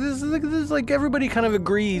Era. It's like this is like everybody kind of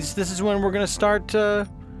agrees this is when we're gonna start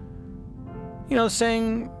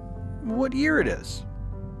saying what year it is.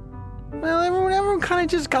 Well, everyone kind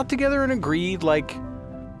of just got together and agreed like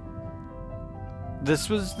this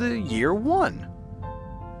was the year 1.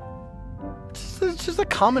 It's just a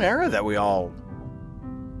common era that we all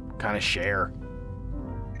kind of share.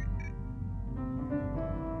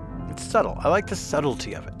 It's subtle. I like the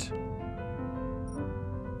subtlety of it.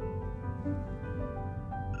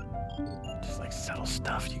 Just like subtle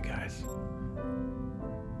stuff, you guys.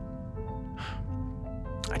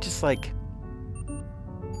 I just like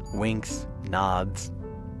winks, nods,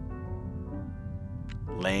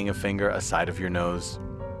 laying a finger aside of your nose.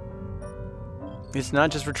 It's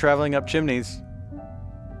not just for traveling up chimneys.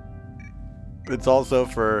 It's also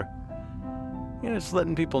for, just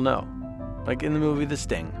letting people know. Like in the movie The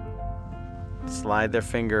Sting. Slide their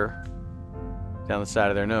finger down the side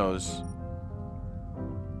of their nose.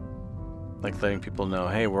 Like letting people know,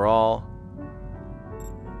 hey, we're all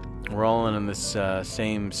in on this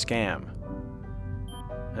same scam.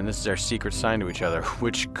 And this is our secret sign to each other,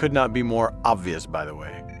 which could not be more obvious, by the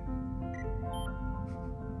way.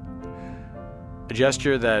 A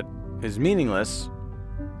gesture that is meaningless.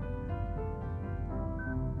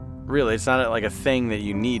 Really, it's not like a thing that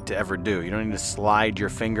you need to ever do. You don't need to slide your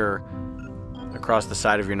finger across the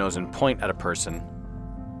side of your nose and point at a person.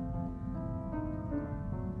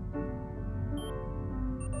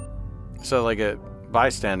 So like a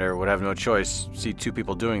bystander would have no choice, see two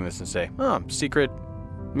people doing this and say, oh, secret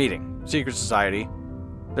meeting, secret society.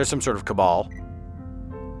 There's some sort of cabal.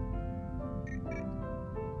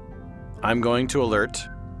 I'm going to alert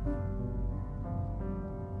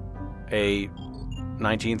a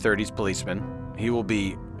 1930s policeman. He will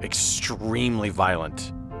be extremely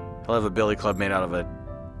violent. He'll have a billy club made out of a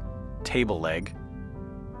table leg.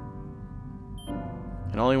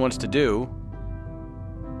 And all he wants to do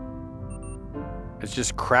is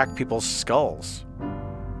just crack people's skulls.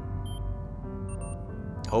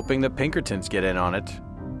 Hoping the Pinkertons get in on it.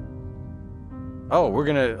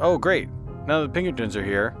 Oh, great. Now the Pinkertons are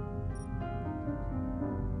here.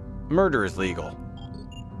 Murder is legal.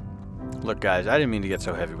 Look, guys, I didn't mean to get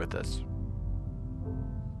so heavy with this.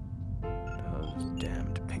 Those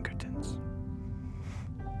damned Pinkertons.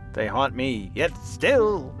 They haunt me, yet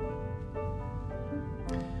still.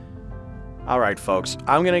 All right, folks,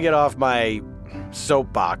 I'm going to get off my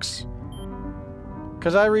soapbox.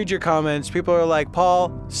 Because I read your comments. People are like,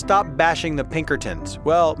 Paul, stop bashing the Pinkertons.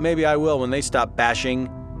 Well, maybe I will when they stop bashing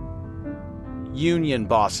union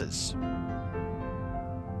bosses.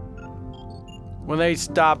 When they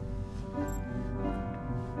stop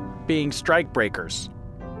being strike breakers.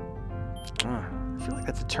 I feel like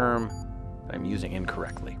that's a term that I'm using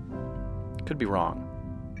incorrectly. Could be wrong.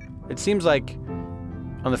 It seems like,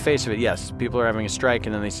 on the face of it, yes, people are having a strike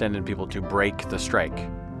and then they send in people to break the strike.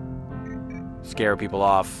 Scare people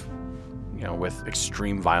off, with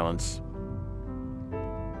extreme violence.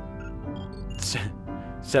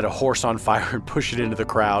 Set a horse on fire and push it into the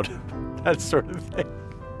crowd. That sort of thing.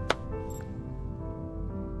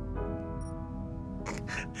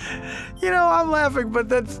 I'm laughing, but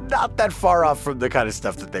that's not that far off from the kind of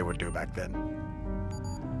stuff that they would do back then.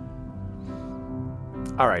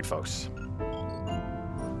 All right, folks.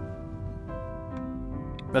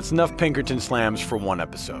 That's enough Pinkerton slams for one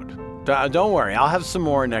episode. Don't worry, I'll have some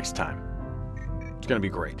more next time. It's going to be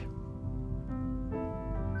great.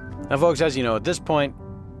 Now, folks, as you know, at this point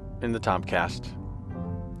in the Tompkast,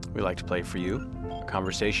 we like to play for you a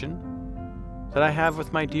conversation that I have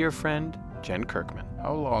with my dear friend, Jen Kirkman.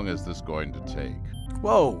 How long is this going to take?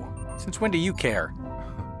 Whoa, Since when do you care?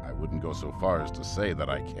 I wouldn't go so far as to say that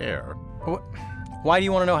I care. Why do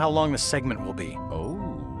you want to know how long the segment will be?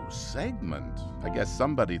 Oh, segment. I guess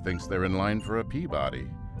somebody thinks they're in line for a Peabody.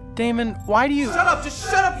 Damon, why do you... Shut up! Just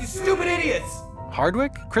shut up, you stupid idiots!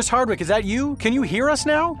 Hardwick? Chris Hardwick, is that you? Can you hear us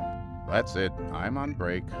now? That's it. I'm on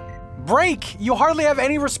break. Break! You hardly have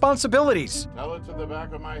any responsibilities. Tell it to the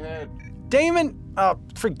back of my head. Damon? Oh,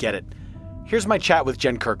 forget it. Here's my chat with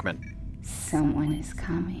Jen Kirkman. Someone is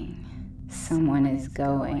coming. Someone is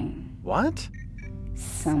going. What?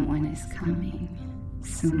 Someone is coming.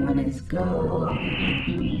 Someone is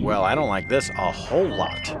going. Well, I don't like this a whole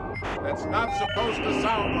lot. That's not supposed to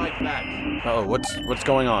sound like that. Oh, what's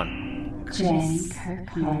going on? Jen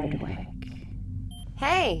Hardwick.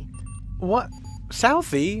 Hey, What?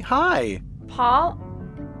 Southie, hi. Paul.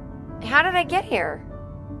 How did I get here?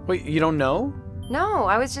 Wait, you don't know? No,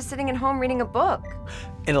 I was just sitting at home reading a book.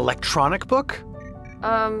 An electronic book?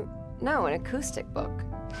 No, an acoustic book.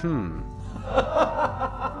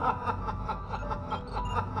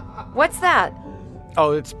 What's that?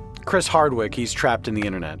 Oh, it's Chris Hardwick. He's trapped in the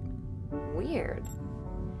internet. Weird.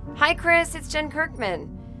 Hi, Chris. It's Jen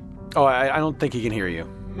Kirkman. Oh, I don't think he can hear you.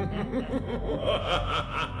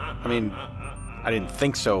 I mean, I didn't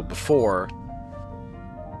think so before.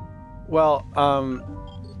 Well,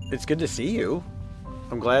 it's good to see you.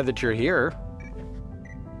 I'm glad that you're here.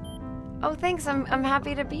 Oh, thanks. I'm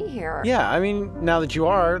happy to be here. Yeah, I mean, now that you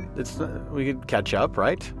are, we could catch up,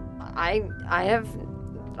 right?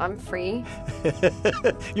 I'm free.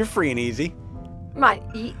 You're free and easy.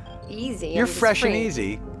 Easy. You're I'm just fresh and free.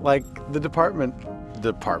 easy, like the department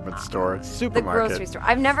store, supermarket. The grocery store.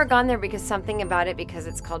 I've never gone there because something about it, because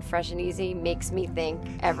it's called Fresh and Easy, makes me think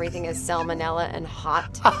everything is salmonella and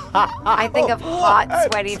hot. I think of hot,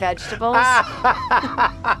 sweaty vegetables.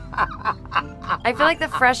 I feel like the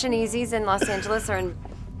Fresh and Easies in Los Angeles are in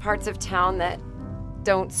parts of town that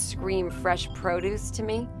don't scream fresh produce to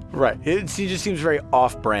me. Right. It just seems very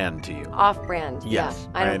off-brand to you. Off-brand. Yes,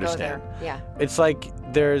 Yeah, I don't understand. go there. Yeah. It's like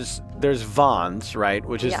there's Vons, right,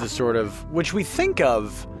 which is which we think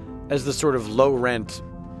of as the sort of low-rent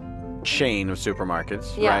chain of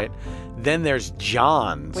supermarkets, right? Then there's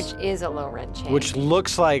John's, Which is a low-rent chain. which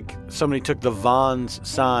looks like somebody took the Vons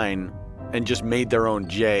sign and just made their own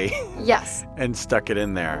J Yes. and stuck it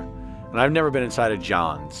in there. And I've never been inside a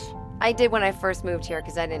John's. I did when I first moved here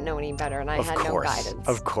because I didn't know any better and I had no guidance.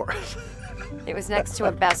 Of course. It was next to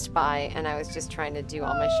a Best Buy and I was just trying to do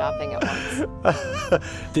all my shopping at once.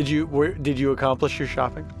 Did you accomplish your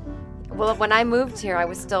shopping? Well, when I moved here, I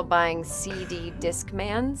was still buying CD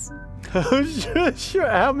Discmans. Sure.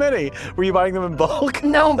 How many? Were you buying them in bulk?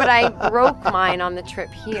 No, but I broke mine on the trip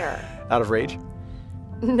here. Out of rage?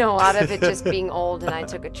 No, out of it just being old, and I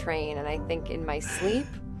took a train, and I think in my sleep,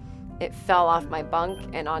 it fell off my bunk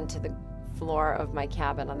and onto the floor of my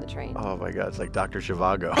cabin on the train. Oh my God, it's like Dr.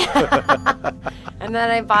 Zhivago. And then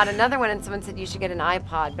I bought another one, and someone said you should get an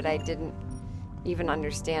iPod, but I didn't even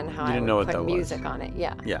understand how I would put music on it.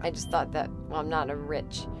 Yeah. I just thought that, well, I'm not a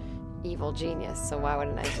rich, evil genius, so why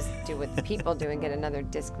wouldn't I just do what the people do and get another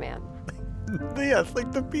Discman? Yeah, it's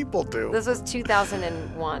like the people do. This was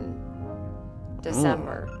 2001,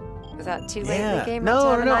 December. Was that too late in the game?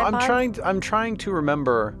 No. An iPod? I'm trying to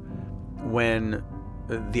remember when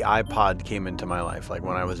the iPod came into my life, like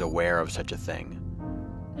when I was aware of such a thing.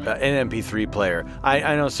 An MP3 player.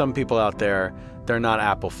 I know some people out there, they're not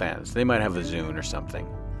Apple fans. They might have a Zune or something.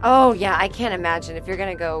 Oh, yeah, I can't imagine. If you're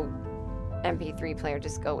going to go MP3 player,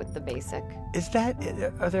 just go with the basic. Is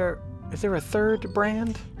there a third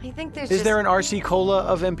brand? I think there's Is there an RC Cola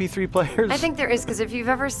of MP3 players? I think there is, because if you've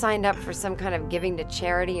ever signed up for some kind of giving to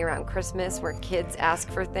charity around Christmas where kids ask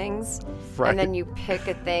for things, and then you pick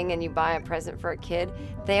a thing and you buy a present for a kid,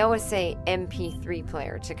 they always say MP3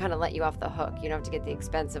 player to kind of let you off the hook. You don't have to get the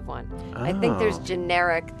expensive one. Oh. I think there's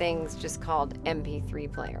generic things just called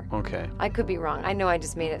MP3 player. Okay. I could be wrong. I know I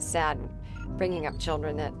just made it sad bringing up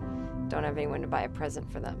children that don't have anyone to buy a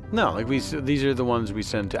present for them. No, like these are the ones we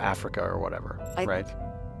send to Africa or whatever, right?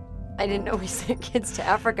 I didn't know we sent kids to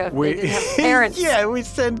Africa if they didn't have parents. Yeah, we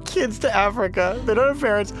send kids to Africa. They don't have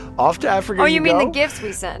parents. Off to Africa. Oh, you mean the gifts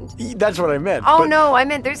we send? That's what I meant. Oh, no, I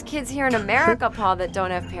meant there's kids here in America, Paul, that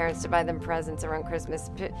don't have parents to buy them presents around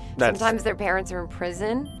Christmas. Sometimes their parents are in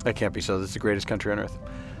prison. That can't be so. This is the greatest country on earth.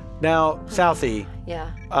 Now, Southie.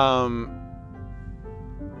 Yeah.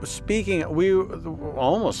 Speaking, we were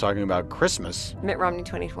almost talking about Christmas. Mitt Romney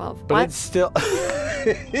 2012. But it's still,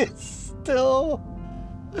 it's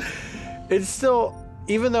still,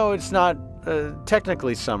 even though it's not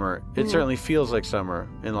technically summer, it certainly feels like summer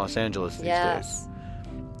in Los Angeles these days.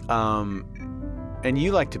 And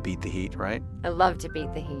you like to beat the heat, right? I love to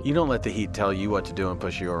beat the heat. You don't let the heat tell you what to do and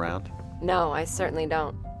push you around? No, I certainly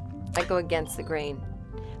don't. I go against the grain.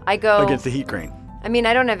 I go... Against the heat grain. I mean,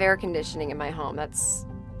 I don't have air conditioning in my home. That's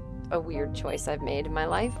a weird choice I've made in my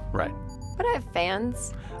life. Right. But I have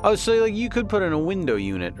fans. Oh, so like you could put in a window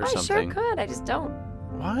unit or something. I sure could. I just don't.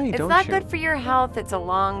 Why don't you? It's not good for your health. It's a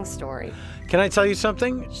long story. Can I tell you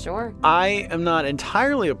something? Sure. I am not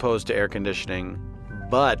entirely opposed to air conditioning,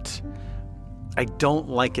 but I don't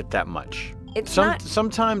like it that much. It's not...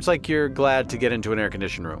 Sometimes, like, you're glad to get into an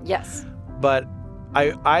air-conditioned room. Yes. But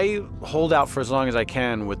I hold out for as long as I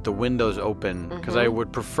can with the windows open because I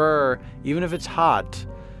would prefer, even if it's hot,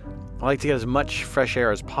 I like to get as much fresh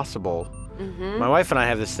air as possible. My wife and I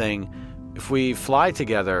have this thing. If we fly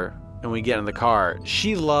together and we get in the car,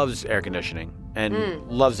 she loves air conditioning and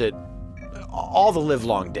loves it all the live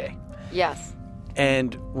long day. Yes.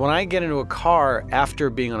 And when I get into a car after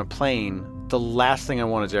being on a plane, the last thing I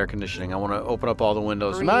want is air conditioning. I want to open up all the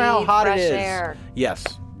windows, no matter how hot it is. Air. Yes.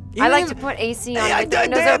 I like to put AC on with the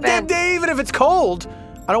windows open. Even if it's cold,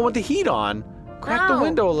 I don't want the heat on. Crack the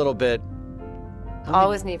window a little bit.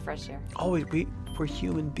 Always need fresh air. Always. We're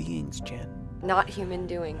human beings, Jen. Not human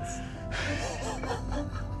doings.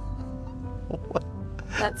 What?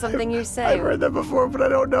 That's something you say. I've heard that before, but I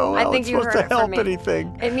don't know how it's supposed to help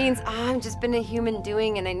anything. It means, I've just been a human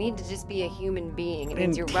doing, and I need to just be a human being. It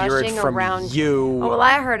means you're rushing from around. You. Oh, well,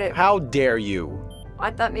 I heard it. How dare you?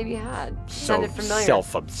 I thought maybe you had. Sounded familiar.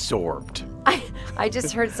 Self-absorbed. I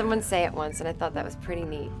just heard someone say it once, and I thought that was pretty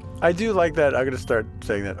neat. I do like that. I'm going to start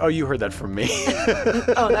saying that. Oh, you heard that from me.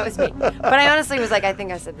 Oh, that was me. But I honestly was like, I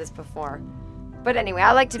think I said this before. But anyway,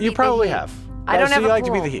 I like to beat the heat. You probably have. I don't have a pool. You like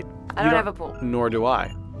to beat the heat. I don't have a pool. Nor do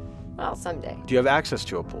I. Well, someday. Do you have access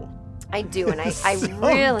to a pool? I do, and I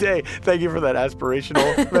really... Someday. Thank you for that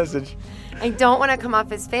aspirational message. I don't want to come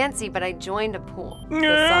off as fancy, but I joined a pool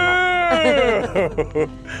this summer.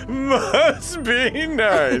 Must be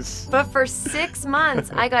nice. But for 6 months,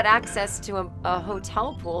 I got access to a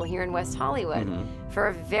hotel pool here in West Hollywood for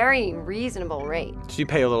a very reasonable rate. So you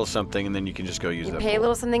pay a little something, and then you can just go use that pool. You pay a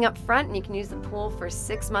little something up front, and you can use the pool for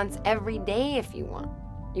 6 months every day if you want.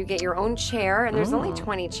 You get your own chair, and there's only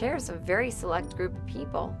 20 chairs, so a very select group of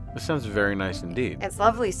people. This sounds very nice indeed. It's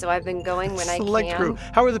lovely, so I've been going when I can. Select group.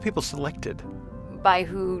 How are the people selected? By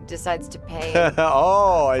who decides to pay.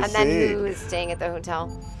 Oh, I see. And then who is staying at the hotel.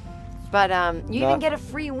 But you even get a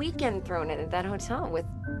free weekend thrown in at that hotel with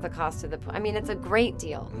the cost of the pool. I mean, it's a great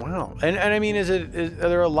deal. Wow. And I mean, are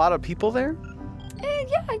there a lot of people there?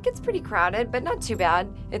 Yeah, it gets pretty crowded, but not too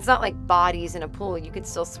bad. It's not like bodies in a pool. You could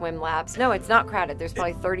still swim laps. No, it's not crowded. There's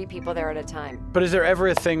probably 30 people there at a time. But is there ever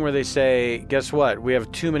a thing where they say, guess what? We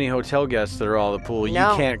have too many hotel guests that are all at the pool.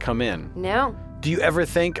 No. You can't come in. No. Do you ever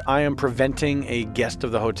think I am preventing a guest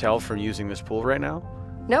of the hotel from using this pool right now?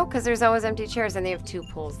 No, because there's always empty chairs, and they have 2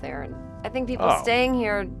 pools there. And I think people staying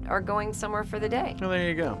here are going somewhere for the day. Well, there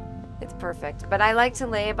you go. It's perfect. But I like to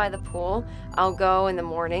lay by the pool. I'll go in the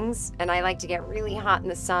mornings, and I like to get really hot in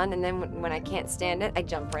the sun, and then when I can't stand it, I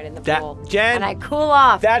jump right in the pool. Jen, and I cool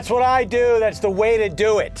off. That's what I do. That's the way to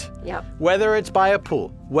do it. Yep. Whether it's by a pool,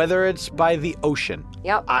 whether it's by the ocean.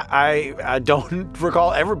 Yep. I don't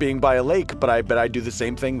recall ever being by a lake, but I bet I do the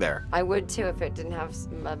same thing there. I would, too, if it didn't have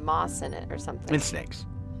moss in it or something. And snakes.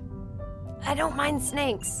 I don't mind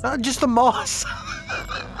snakes. Just the moss.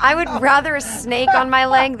 I would rather a snake on my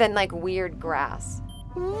leg than like weird grass.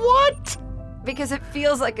 What? Because it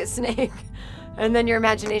feels like a snake. And then your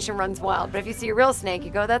imagination runs wild. But if you see a real snake, you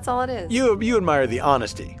go, that's all it is. You admire the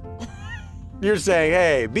honesty. You're saying,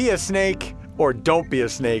 hey, be a snake or don't be a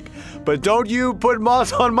snake. But don't you put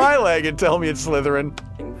moss on my leg and tell me it's slithering.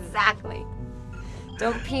 Exactly.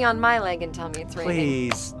 Don't pee on my leg and tell me it's raining.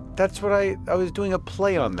 Please. That's what I was doing a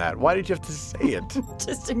play on that. Why did you have to say it?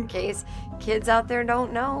 Just in case kids out there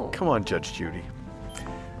don't know. Come on, Judge Judy.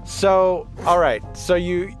 So, all right. So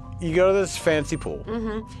you go to this fancy pool.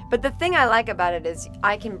 But the thing I like about it is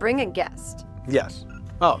I can bring a guest. Yes.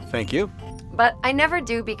 Oh, thank you. But I never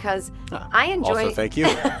do because I enjoy... Also, thank you.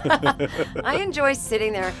 I enjoy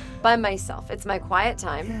sitting there by myself. It's my quiet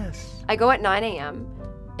time. Yes. I go at 9 a.m.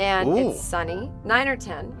 and it's sunny, 9 or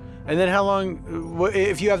 10. And then how long,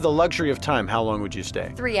 if you have the luxury of time, how long would you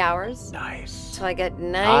stay? 3 hours. Nice. Till I get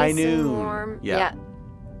nice and warm. Yeah.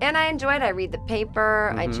 And I enjoy it. I read the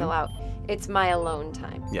paper. I chill out. It's my alone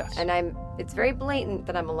time. Yes. And it's very blatant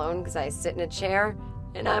that I'm alone because I sit in a chair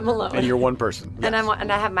and I'm alone. And you're one person. Yes.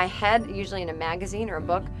 And I have my head usually in a magazine or a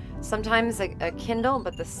book. Sometimes a Kindle,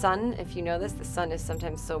 but the sun, if you know this, the sun is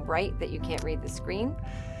sometimes so bright that you can't read the screen.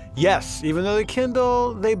 Yes, even though the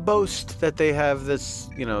Kindle, they boast that they have this,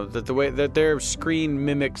 that the way that their screen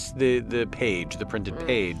mimics the page, the printed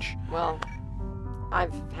page. Well,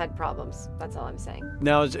 I've had problems. That's all I'm saying.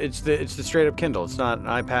 No, it's the straight up Kindle. It's not an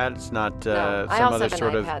iPad. It's not No, I some also other have an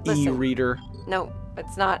sort iPad. of Listen. e-reader. No,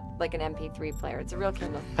 it's not like an MP3 player. It's a real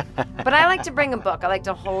Kindle. But I like to bring a book. I like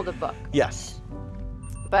to hold a book. Yes.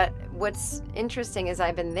 But what's interesting is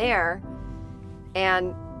I've been there,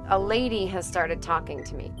 and a lady has started talking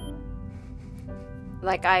to me.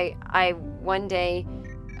 Like I one day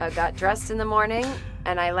got dressed in the morning,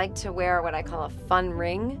 and I like to wear what I call a fun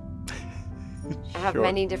ring. I have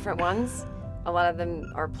many different ones. A lot of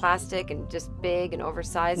them are plastic and just big and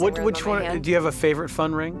oversized. Which one? Do you have a favorite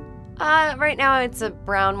fun ring? Right now it's a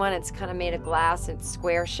brown one. It's kind of made of glass. It's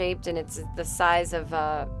square shaped, and it's the size of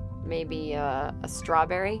maybe a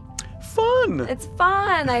strawberry. Fun! It's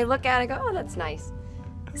fun. I look at it and go, oh, that's nice.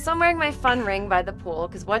 So I'm wearing my fun ring by the pool,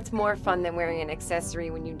 because what's more fun than wearing an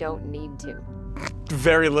accessory when you don't need to?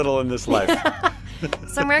 Very little in this life.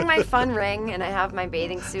 So I'm wearing my fun ring, and I have my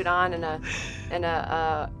bathing suit on, and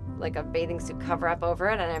a like a bathing suit cover up over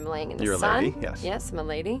it, and I'm laying in the You're sun. a lady, yes. Yes, I'm a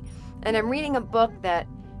lady. And I'm reading a book that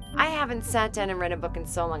I haven't sat down and read a book in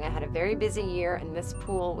so long. I had a very busy year, and this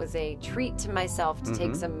pool was a treat to myself to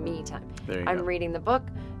take some me time. There you I'm go. reading the book,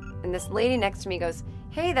 and this lady next to me goes,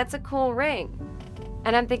 hey, that's a cool ring.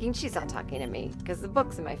 And I'm thinking, she's not talking to me, because the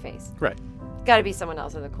book's in my face. Right. Got to be someone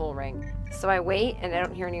else with a cool ring. So I wait, and I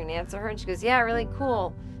don't hear anyone answer her, and she goes, yeah, really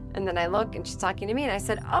cool. And then I look, and she's talking to me, and I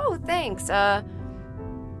said, oh, thanks. I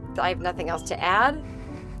have nothing else to add.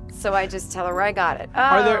 So I just tell her where I got it.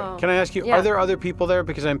 Can I ask you, Yeah. are there other people there?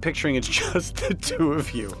 Because I'm picturing it's just the two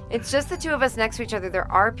of you. It's just the two of us next to each other.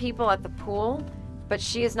 There are people at the pool, but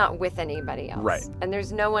she is not with anybody else. Right. And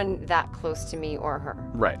there's no one that close to me or her.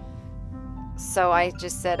 Right. So I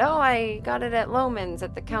just said, oh, I got it at Loman's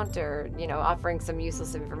at the counter, offering some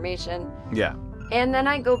useless information. Yeah. And then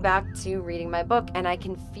I go back to reading my book, and I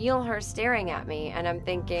can feel her staring at me, and I'm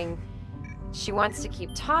thinking, she wants to keep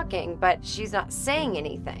talking, but she's not saying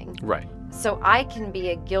anything. Right. So I can be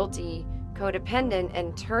a guilty codependent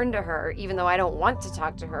and turn to her, even though I don't want to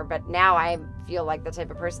talk to her, but now I feel like the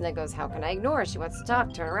type of person that goes, how can I ignore her? She wants to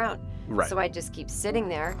talk, turn around. Right. So I just keep sitting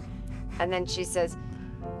there, and then she says,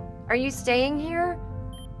 are you staying here?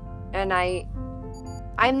 And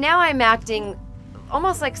I'm acting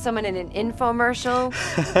almost like someone in an infomercial.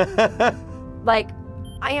 Like,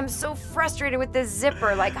 I am so frustrated with this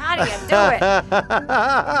zipper. Like, how do you do it?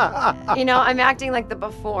 I'm acting like the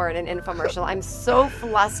before in an infomercial. I'm so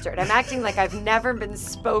flustered. I'm acting like I've never been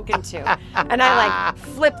spoken to. And I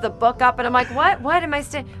flip the book up, and I'm like, what am I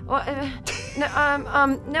staying? No,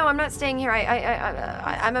 I'm not staying here.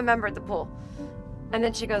 I'm a member at the pool. And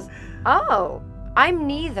then she goes, oh, I'm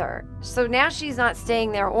neither. So now she's not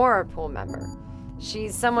staying there or a pool member.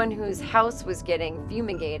 She's someone whose house was getting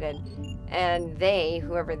fumigated, and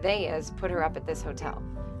whoever they is, put her up at this hotel.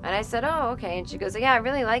 And I said, oh, okay. And she goes, yeah, I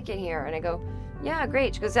really like it here. And I go, yeah,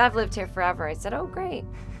 great. She goes, I've lived here forever. I said, oh, great.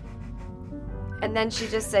 And then she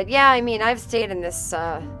just said, yeah, I've stayed in this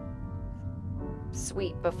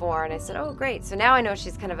suite before. And I said, oh, great. So now I know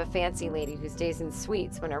she's kind of a fancy lady who stays in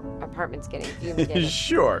suites when her apartment's getting fumigated.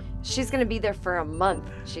 Sure. She's going to be there for a month,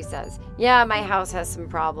 she says. Yeah, my house has some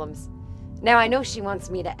problems. Now I know she wants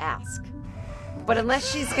me to ask. But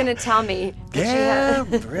unless she's going to tell me that she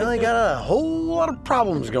has... really got a whole lot of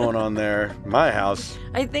problems going on there. My house.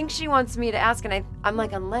 I think she wants me to ask, and I'm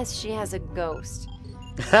like, unless she has a ghost.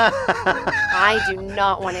 I do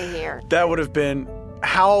not want to hear. That would have been...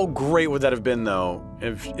 How great would that have been, though,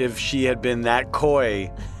 if she had been that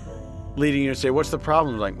coy, leading you to say, what's the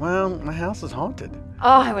problem? Like, well, my house is haunted.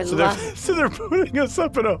 Oh, I would love it. So they're putting us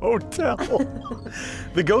up in a hotel.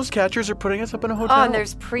 The ghost catchers are putting us up in a hotel. Oh, and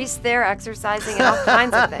there's priests there exercising and all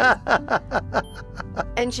kinds of things.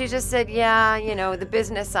 And she just said, yeah, the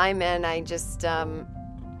business I'm in, I just,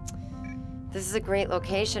 this is a great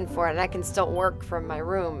location for it, and I can still work from my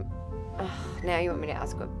room. Ugh, now you want me to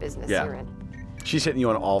ask what business you're in. She's hitting you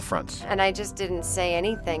on all fronts. And I just didn't say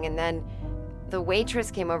anything, and then the waitress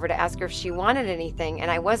came over to ask her if she wanted anything, and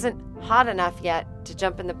I wasn't hot enough yet to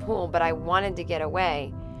jump in the pool, but I wanted to get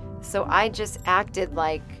away. So I just acted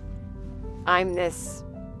like I'm this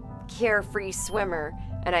carefree swimmer,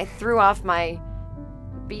 and I threw off my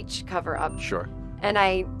beach cover up. Sure. And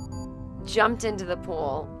I jumped into the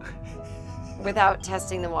pool without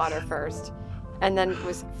testing the water first, and then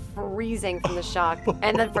was freezing from the shock,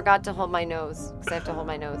 and then forgot to hold my nose, because I have to hold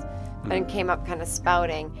my nose, and came up kind of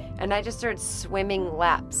spouting, and I just started swimming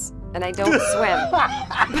laps and I don't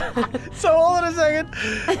swim. So hold on a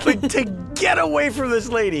second. Like, to get away from this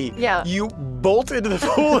lady, yeah. You bolt into the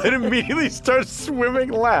pool and immediately start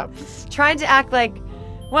swimming laps. Tried to act like,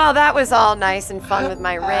 well, that was all nice and fun with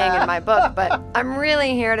my ring and my book, but I'm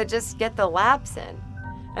really here to just get the laps in.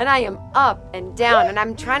 And I am up and down, and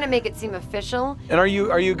I'm trying to make it seem official. And are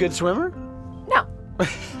you a good swimmer? No.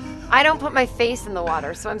 I don't put my face in the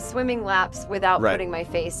water, so I'm swimming laps without putting my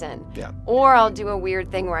face in. Yeah. Or I'll do a weird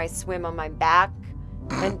thing where I swim on my back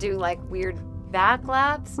and do like weird back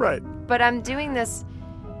laps. Right. But I'm doing this,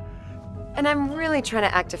 and I'm really trying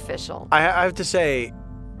to act official. I have to say,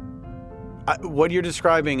 what you're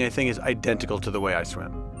describing, I think, is identical to the way I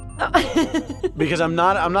swim. Because I'm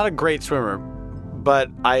not a great swimmer, but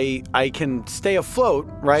I can stay afloat,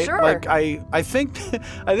 right? Sure. Like I think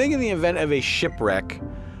in the event of a shipwreck,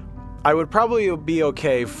 I would probably be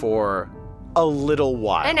okay for a little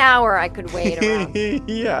while. An hour I could wait around.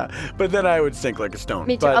 Yeah, but then I would sink like a stone.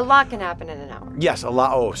 Me too. A lot can happen in an hour. Yes, a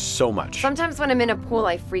lot. Oh, so much. Sometimes when I'm in a pool,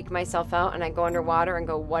 I freak myself out and I go underwater and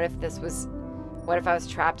go, what if I was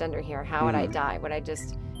trapped under here? How would I die? Would I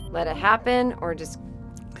just let it happen or just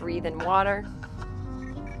breathe in water?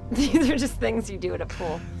 These are just things you do at a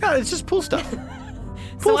pool. Yeah, it's just pool stuff.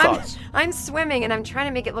 Pool thoughts. I'm swimming and I'm trying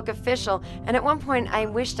to make it look official. And at one point, I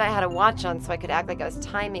wished I had a watch on so I could act like I was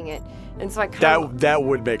timing it. And so I kind of... That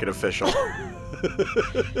would make it official.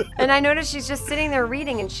 And I noticed she's just sitting there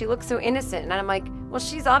reading and she looks so innocent. And I'm like, well,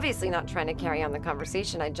 she's obviously not trying to carry on the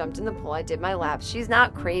conversation. I jumped in the pool. I did my laps. She's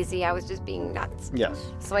not crazy. I was just being nuts.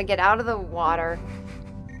 Yes. So I get out of the water.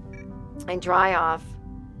 I dry off.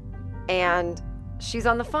 And she's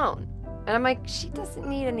on the phone. And I'm like, she doesn't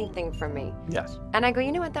need anything from me. Yes. And I go,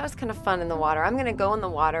 you know what? That was kind of fun in the water. I'm going to go in the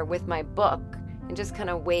water with my book and just kind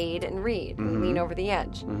of wade and read and lean over the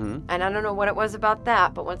edge. Mm-hmm. And I don't know what it was about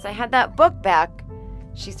that, but once I had that book back,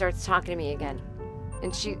 she starts talking to me again.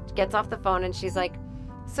 And she gets off the phone and she's like,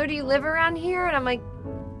 so do you live around here? And I'm like,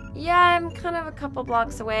 yeah, I'm kind of a couple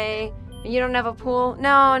blocks away. And you don't have a pool?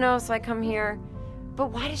 No, so I come here.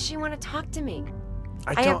 But why does she want to talk to me?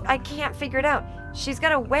 I can't figure it out. She's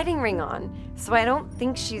got a wedding ring on, so I don't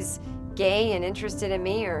think she's gay and interested in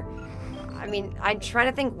me I'm trying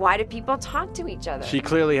to think, why do people talk to each other? She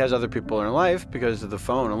clearly has other people in her life because of the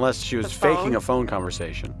phone, unless she was faking a phone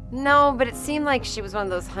conversation. No, but it seemed like she was one of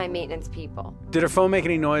those high maintenance people. Did her phone make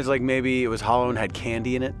any noise like maybe it was hollow and had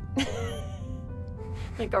candy in it?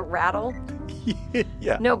 Like a rattle?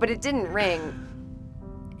 Yeah. No, but it didn't ring.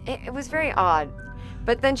 It was very odd.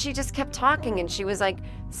 But then she just kept talking and she was like,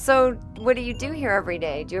 so what do you do here every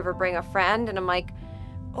day? Do you ever bring a friend? And I'm like,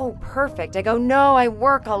 oh, perfect. I go, no, I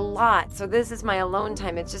work a lot. So this is my alone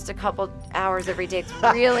time. It's just a couple hours every day. It's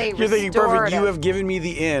really You're thinking, perfect, you have given me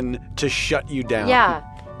the in to shut you down. Yeah.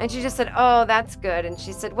 And she just said, oh, that's good. And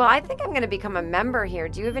she said, well, I think I'm going to become a member here.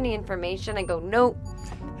 Do you have any information? I go, nope.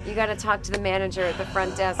 You got to talk to the manager at the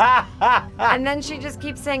front desk. And then she just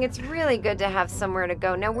keeps saying, it's really good to have somewhere to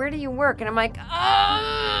go. Now, where do you work? And I'm like,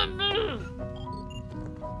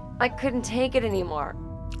 I couldn't take it anymore.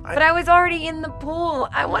 But I was already in the pool.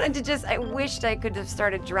 I wished I could have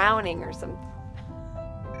started drowning or something.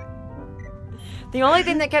 The only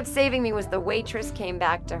thing that kept saving me was the waitress came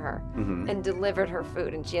back to her and delivered her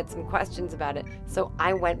food, and she had some questions about it. So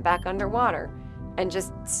I went back underwater and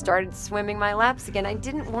just started swimming my laps again. I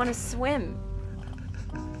didn't want to swim.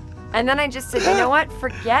 And then I just said, you know what?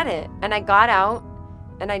 Forget it. And I got out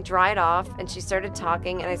and I dried off and she started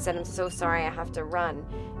talking and I said, I'm so sorry, I have to run.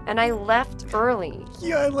 And I left early.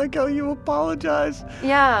 Yeah, I like how you apologize.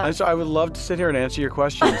 Yeah. I would love to sit here and answer your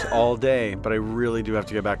questions all day, but I really do have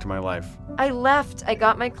to get back to my life. I left. I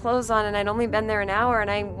got my clothes on and I'd only been there an hour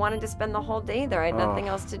and I wanted to spend the whole day there. I had nothing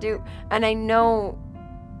else to do. And I know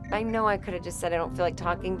I could have just said I don't feel like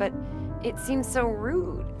talking, but it seems so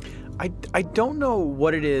rude. I don't know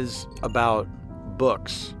what it is about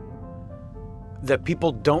books that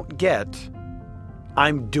people don't get.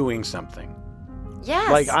 I'm doing something.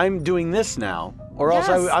 Yes. Like I'm doing this now, or else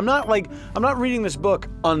I'm not reading this book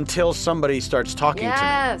until somebody starts talking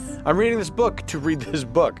to me. I'm reading this book to read this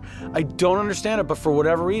book. I don't understand it, but for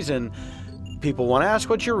whatever reason, people want to ask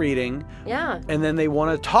what you're reading. Yeah. And then they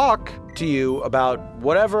want to talk to you about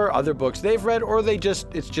whatever other books they've read, or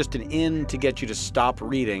it's just an in to get you to stop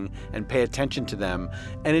reading and pay attention to them.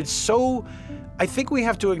 And it's so, I think we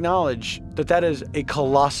have to acknowledge that is a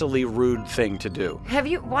colossally rude thing to do. Have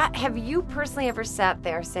you personally ever sat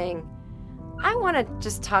there saying, I want to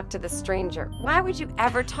just talk to the stranger? Why would you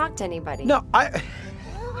ever talk to anybody? No,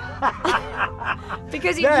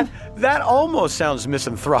 because that almost sounds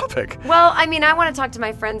misanthropic. Well, I mean, I want to talk to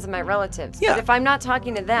my friends and my relatives. Yeah. But if I'm not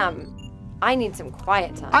talking to them, I need some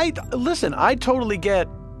quiet time. Listen, I totally get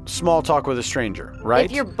small talk with a stranger, right?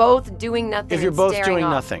 If you're both doing nothing. If you're both doing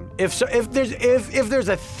off. nothing. If there's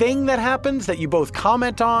a thing that happens that you both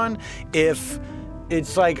comment on, if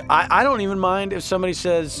it's like I don't even mind if somebody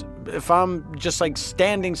says, if I'm just like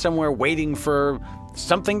standing somewhere waiting for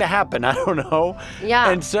something to happen, I don't know. Yeah.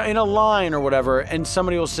 And so in a line or whatever, and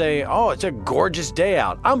somebody will say, "Oh, it's a gorgeous day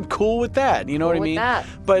out." I'm cool with that. You know what I mean? That.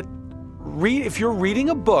 But if you're reading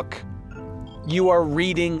a book, you are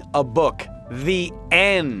reading a book. The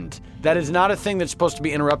end. That is not a thing that's supposed to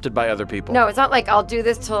be interrupted by other people. No, it's not like I'll do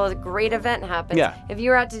this till a great event happens. Yeah. If you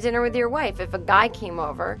were out to dinner with your wife, if a guy came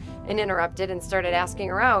over and interrupted and started asking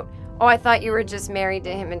her out, "Oh, I thought you were just married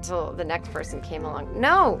to him until the next person came along."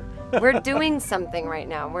 No, we're doing something right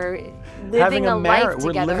now. We're living a life together.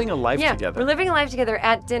 We're living a life together. We're living a life together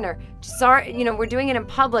at dinner. Sorry, we're doing it in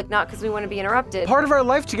public, not because we want to be interrupted. Part of our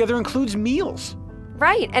life together includes meals.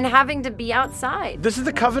 Right, and having to be outside. This is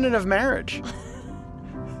the covenant of marriage.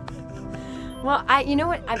 Well, you know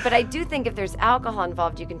what? But I do think if there's alcohol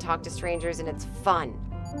involved, you can talk to strangers and it's fun.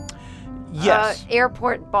 Yes.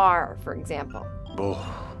 Airport bar, for example. Oh.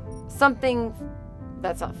 Something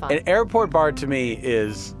that's not fun. An airport bar to me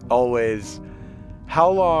is always, how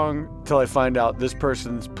long till I find out this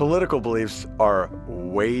person's political beliefs are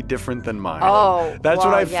way different than mine? Oh, that's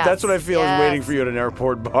well, what yes, I feel is waiting for you at an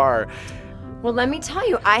airport bar. Well, let me tell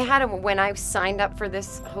you, when I signed up for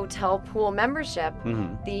this hotel pool membership,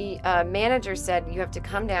 the manager said, "You have to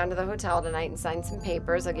come down to the hotel tonight and sign some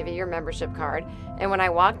papers. I'll give you your membership card." And when I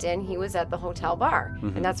walked in, he was at the hotel bar.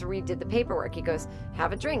 And that's where we did the paperwork. He goes,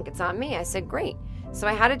 "Have a drink. It's on me." I said, "Great." So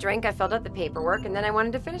I had a drink. I filled out the paperwork, and then I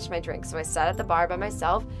wanted to finish my drink. So I sat at the bar by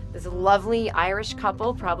myself. This lovely Irish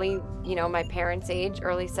couple, probably, my parents' age,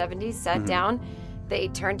 early 70s, sat down. They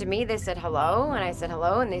turned to me, they said hello, and I said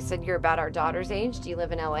hello, and they said, "You're about our daughter's age. Do you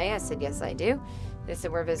live in LA? I said, "Yes, I do." They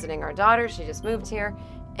said, "We're visiting our daughter. She just moved here."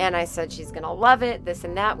 And I said, "She's going to love it," this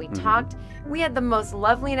and that. We talked. We had the most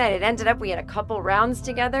lovely night. It ended up, we had a couple rounds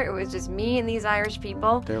together. It was just me and these Irish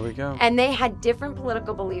people. There we go. And they had different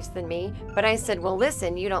political beliefs than me. But I said, "Well,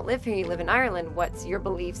 listen, you don't live here. You live in Ireland. What's your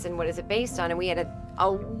beliefs and what is it based on?" And we had a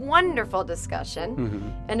wonderful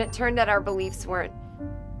discussion. And it turned out our beliefs weren't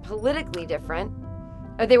politically different.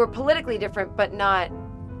 They were politically different, but not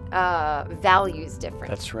values different.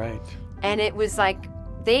 That's right. And it was like,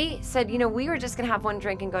 they said, we were just going to have one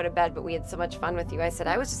drink and go to bed, but we had so much fun with you. I said,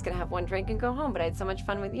 I was just going to have one drink and go home, but I had so much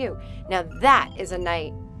fun with you. Now that is a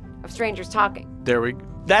night of strangers talking.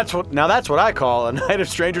 That's what I call a night of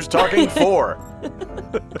strangers talking 4.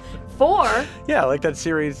 4? Yeah, like that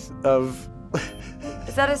series of...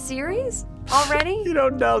 Is that a series already? You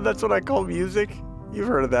don't know, that's what I call music. You've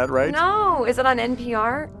heard of that, right? No. Is it on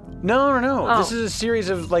NPR? No. Oh. This is a series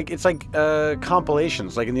of it's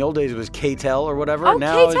compilations. Like in the old days, it was K-Tel or whatever. Oh,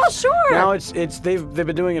 now K-Tel, sure. Now they've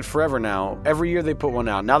been doing it forever now. Every year they put one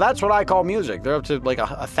out. Now that's what I call music. They're up to like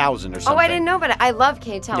 1,000 or something. Oh, I didn't know, but I love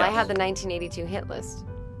K-Tel. Yes. I had the 1982 hit list.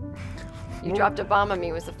 You Dropped a Bomb on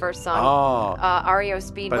Me was the first song. Oh. REO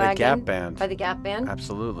Speedwagon. By the Gap Band. By the Gap Band.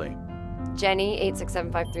 Absolutely. Jenny,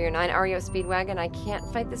 8675309. REO Speedwagon. I Can't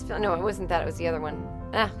Fight This Feeling. No, it wasn't that. It was the other one.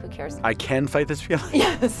 Who cares? I Can Fight This Feeling?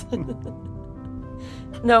 Yes.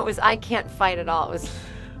 No, it was I Can't Fight at all. It was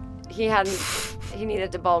he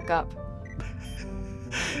needed to bulk up.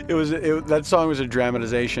 That song was a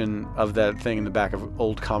dramatization of that thing in the back of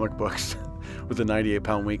old comic books with the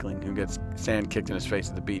 98-pound weakling who gets sand kicked in his face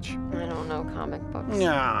at the beach. I don't know comic books.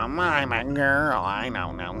 No, I'm a girl. I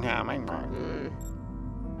don't know comic books.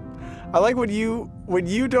 I like when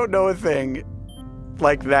you don't know a thing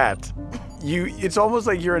like that. It's almost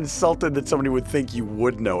like you're insulted that somebody would think you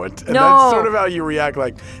would know it. And that's sort of how you react,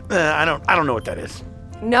 like, I don't know what that is.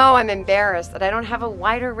 No, I'm embarrassed that I don't have a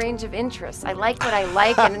wider range of interests. I like what I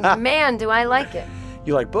like, and man, do I like it.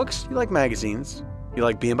 You like books, you like magazines, you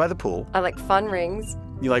like being by the pool. I like fun rings.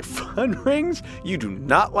 You like fun rings? You do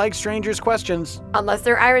not like strangers' questions. Unless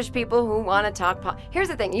they're Irish people who want to talk. Here's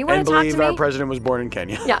the thing, you want to talk to me? And believe our president was born in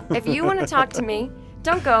Kenya. Yeah, if you want to talk to me,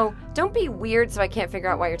 don't be weird so I can't figure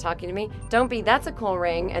out why you're talking to me. Don't be, "That's a cool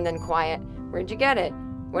ring," and then quiet. "Where'd you get it?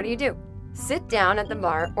 What do? Sit down at the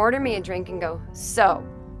bar, order me a drink, and go, "So,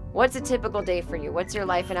 what's a typical day for you? What's your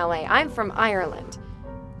life in LA? I'm from Ireland."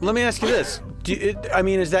 Let me ask you this.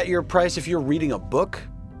 Is that your price if you're reading a book?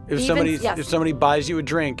 If somebody buys you a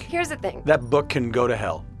drink, here's the thing. That book can go to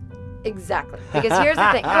hell. Exactly. Because here's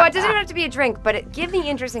the thing. No, it doesn't even have to be a drink, but give me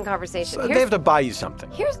interesting conversation. So they have to buy you something.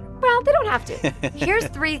 They don't have to. Here's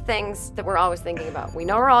 3 things that we're always thinking about. We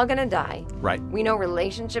know we're all going to die. Right. We know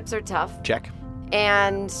relationships are tough. Check.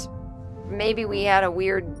 And maybe we had a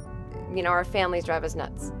weird, our families drive us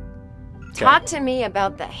nuts. Talk to me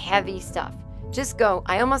about the heavy stuff. Just go,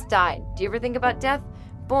 I almost died. Do you ever think about death?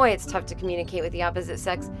 Boy, it's tough to communicate with the opposite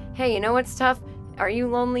sex. Hey, you know what's tough? Are you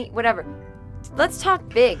lonely? Whatever. Let's talk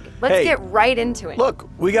big. Let's get right into it. Look,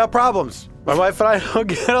 we got problems. My wife and I don't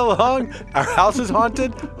get along. Our house is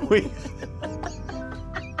haunted.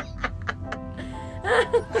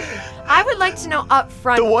 I would like to know up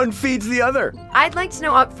front. The one feeds the other. I'd like to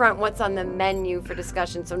know up front what's on the menu for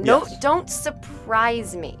discussion. So don't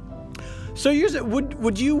surprise me. So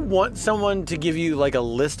would you want someone to give you like a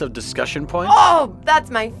list of discussion points? Oh, that's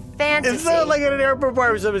my fantasy. Is that like at an airport bar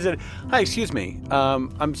where somebody said, "Hi, excuse me,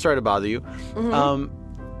 I'm sorry to bother you. Mm-hmm.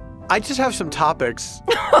 I just have some topics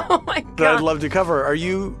oh my God. that I'd love to cover. Are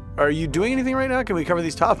you doing anything right now? Can we cover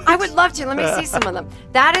these topics?" I would love to. Let me see some of them.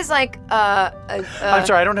 That is like I'm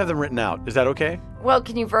sorry, I don't have them written out. Is that okay? Well,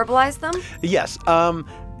 can you verbalize them? Yes.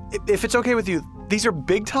 If it's okay with you, these are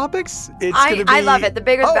big topics. I love it. The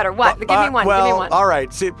bigger the better. What? Give me one. Well, give me one. All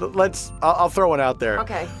right. See, I'll throw one out there.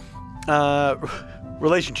 Okay.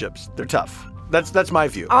 Relationships. They're tough. That's my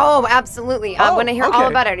view. Oh, absolutely. I want to hear all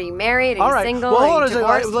about it. Are you married? Are you single? Well, hold Are on you a second.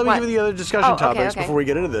 divorced? Let me give you the other discussion topics okay. before we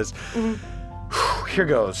get into this. Mm-hmm. Here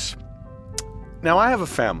goes. Now, I have a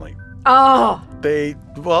family. Oh.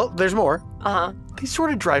 There's more. Uh-huh. They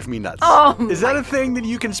sort of drive me nuts. Oh, is that a thing that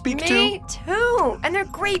you can speak to? Me too. And they're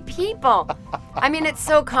great people. I mean, it's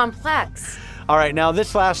so complex. All right, now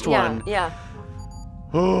this last one. Yeah.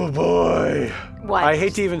 Oh, boy. What? I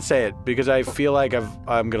hate to even say it because I feel like I'm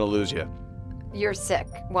going to lose you. You're sick.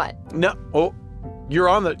 What? No. Oh, you're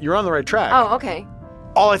on the right track. Oh, okay.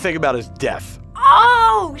 All I think about is death.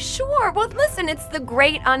 Oh, sure. Well, listen, it's the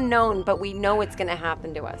great unknown, but we know it's going to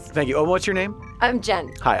happen to us. Thank you. Oh, what's your name? I'm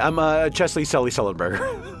Jen. Hi, I'm Chesley Sully Sullenberger.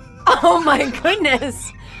 Oh, my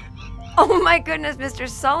goodness. Oh, my goodness, Mr.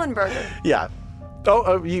 Sullenberger. Yeah.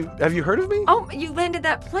 Oh, have you heard of me? Oh, you landed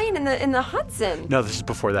that plane in the Hudson. No, this is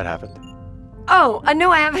before that happened. Oh,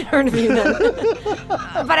 no, I haven't heard of you then.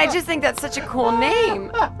 But I just think that's such a cool name.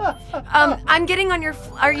 I'm getting on your...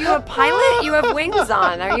 Are you a pilot? You have wings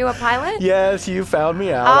on. Are you a pilot? Yes, you found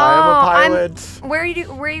me out. I am a pilot. Where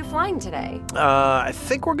are you flying today? I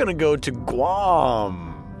think we're going to go to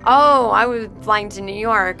Guam. Oh, I was flying to New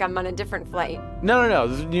York. I'm on a different flight. No.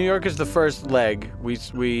 New York is the first leg.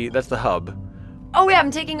 That's the hub. Oh, yeah,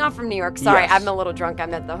 I'm taking off from New York. Sorry, yes. I'm a little drunk.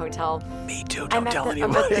 I'm at the hotel. Me too. Don't tell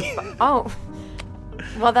anyone. Oh.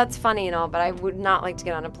 Well, that's funny and all, but I would not like to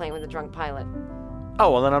get on a plane with a drunk pilot.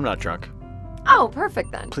 Oh, well, then I'm not drunk. Oh,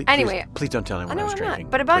 perfect then. Anyway. Please don't tell anyone I was drinking.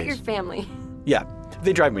 But about your family. Yeah,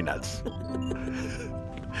 they drive me nuts.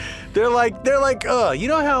 They're like, you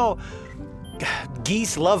know how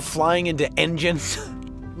geese love flying into engines?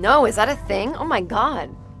 No, is that a thing? Oh my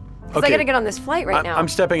God. Because I gotta get on this flight right now. I'm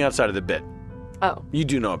stepping outside of the bit. Oh. You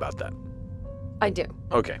do know about that. I do.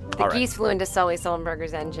 Okay. The geese flew into Sully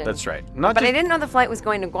Sullenberger's engine. That's right. I didn't know the flight was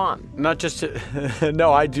going to Guam. Not just to,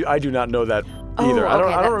 no, I do not know that either.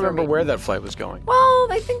 I don't remember where that flight was going. Well,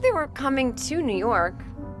 I think they were coming to New York.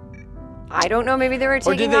 I don't know. Maybe they were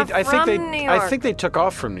taking off from New York. I think they took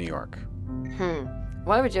off from New York.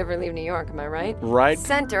 Why would you ever leave New York? Am I right? Right.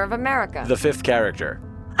 Center of America. The fifth character.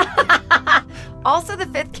 Also the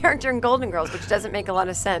fifth character in Golden Girls, which doesn't make a lot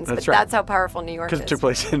of sense. That's but right. that's how powerful New York is. Because it took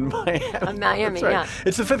place in Miami. Miami, right. yeah.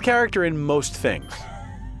 It's the fifth character in most things.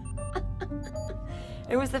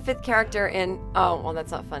 It was the fifth character in... Oh, well, that's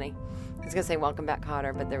not funny. I was going to say Welcome Back,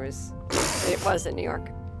 Kotter, but it was in New York.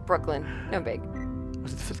 Brooklyn. No big.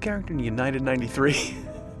 Was it the fifth character in United 93?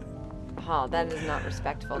 Oh, that is not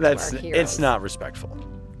respectful to our heroes. It's not respectful.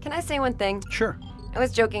 Can I say one thing? Sure. I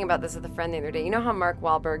was joking about this with a friend the other day. You know how Mark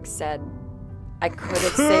Wahlberg said, I could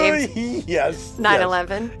have saved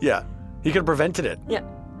 9/11? Yeah. He could have prevented it. Yeah.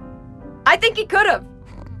 I think he could have.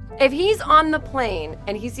 If he's on the plane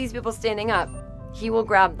and he sees people standing up, he will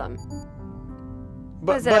grab them.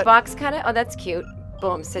 Is it a box cutout? Oh, that's cute.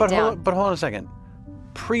 Boom, sit down. But hold on a second.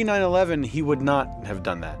 Pre 9/11, he would not have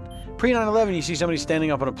done that. Pre 9/11, you see somebody standing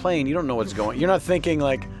up on a plane, you don't know what's going on. You're not thinking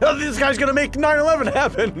like, oh, this guy's going to make 9/11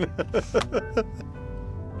 happen.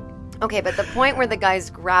 Okay, but the point where the guys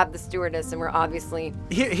grabbed the stewardess and were obviously...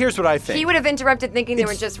 Here's what I think. He would have interrupted thinking they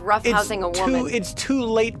were just roughhousing a woman. It's too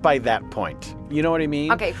late by that point. You know what I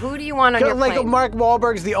mean? Okay, who do you want on your plane? Like Mark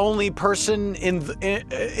Wahlberg's the only person in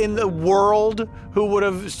the world who would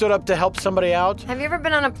have stood up to help somebody out. Have you ever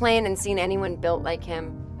been on a plane and seen anyone built like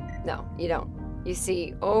him? No, you don't. You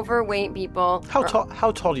see overweight people. How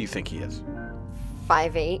tall do you think he is?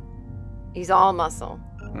 5'8". He's all muscle.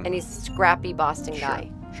 And he's a scrappy Boston guy.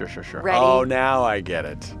 Sure. Ready. Oh, now I get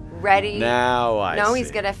it. Ready. Now I see.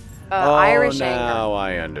 He's got a Irish anger. Now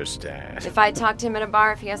I understand. If I talked to him at a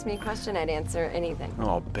bar, if he asked me a question, I'd answer anything. Oh,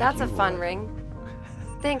 I'll bet That's a you fun would. ring.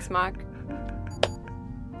 Thanks, Mark.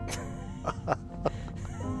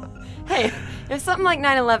 Hey, if something like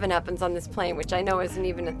 9/11 happens on this plane, which I know isn't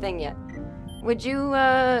even a thing yet, would you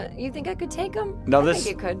think I could take him? No, I think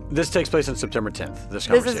you could. This takes place on September 10th. This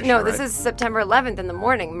conversation, This is September 11th in the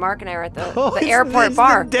morning. Mark and I are at the it's airport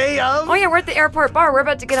bar. The day of? Oh yeah, we're at the airport bar. We're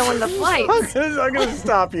about to get on one of the flights. I'm going to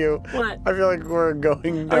stop you. What? I feel like we're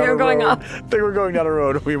going down you're a going road. up. I think we're going down a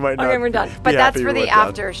road. We might not. Okay, we're done. But be that's happy for we the went down.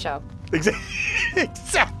 after show.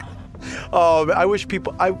 Exactly. Oh, I wish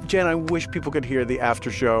people. Jen, I wish people could hear the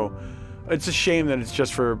after show. It's a shame that it's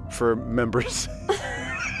just for members.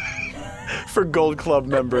 For Gold Club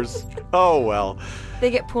members. Oh, well.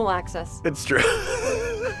 They get pool access. It's true.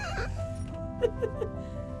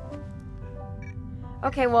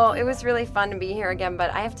 Okay, well, it was really fun to be here again,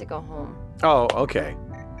 but I have to go home. Oh, okay.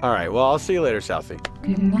 All right. Well, I'll see you later, Southie.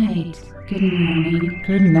 Good night. Good morning.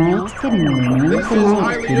 Good night. Good morning.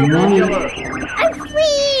 Good night. I'm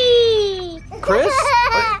free! Chris?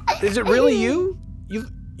 Is it really you? You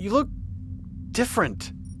look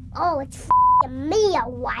different. Oh, it's me,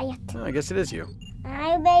 Wyatt. Oh, I guess it is you.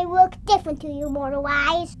 I may look different to you, mortal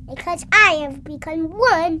eyes, because I have become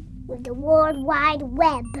one with the World Wide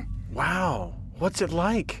Web. Wow. What's it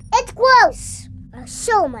like? It's gross. I'll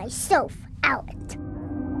show myself out.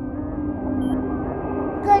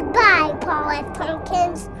 Goodbye, Paul F.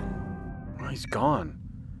 Tompkins. Oh, he's gone.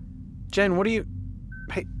 Jen, what are you...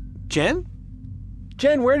 Hey, Jen?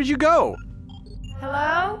 Jen, where did you go?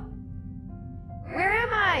 Hello? Where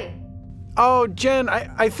am I? Oh, Jen,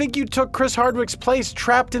 I think you took Chris Hardwick's place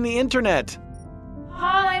trapped in the internet.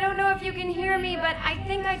 Paul, I don't know if you can hear me, but I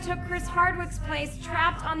think I took Chris Hardwick's place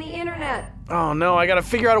trapped on the internet. Oh, no, I gotta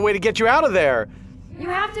figure out a way to get you out of there. You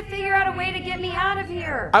have to figure out a way to get me out of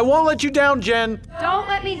here. I won't let you down, Jen. Don't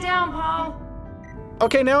let me down, Paul.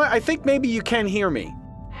 Okay, now I think maybe you can hear me.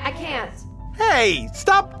 I can't. Hey,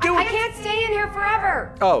 stop doing... I can't stay in here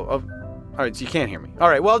forever. Oh, all right, so you can't hear me. All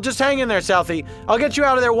right, well, just hang in there, Southie. I'll get you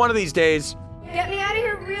out of there one of these days. Get me out of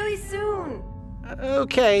here really soon.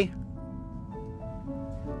 Okay.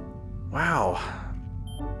 Wow.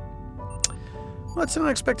 Well, it's an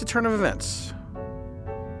unexpected turn of events.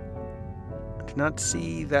 I did not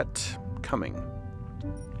see that coming.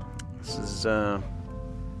 This is, going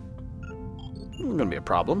to be a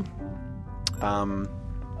problem.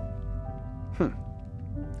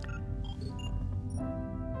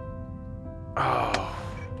 Oh.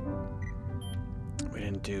 We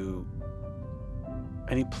didn't do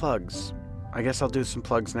any plugs. I guess I'll do some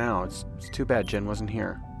plugs now. It's too bad Jen wasn't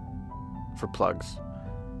here for plugs.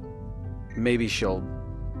 Maybe she'll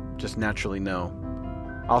just naturally know.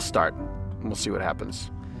 I'll start, and we'll see what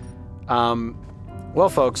happens. Well,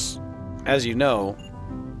 folks, as you know,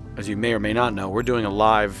 as you may or may not know, we're doing a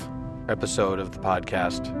live episode of the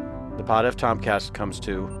podcast. The Pod F Tompkast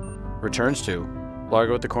returns to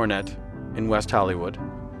Largo at the Cornet in West Hollywood.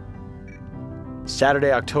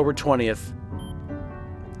 Saturday, October 20th.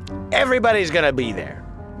 Everybody's gonna be there.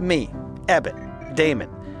 Me, Ebbett, Damon,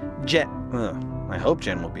 Jen. I hope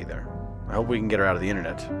Jen will be there. I hope we can get her out of the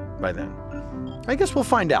internet by then. I guess we'll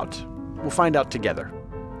find out. We'll find out together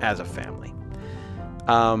as a family.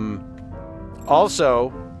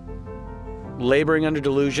 Also, Laboring Under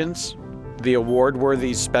Delusions, the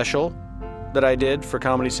award-worthy special that I did for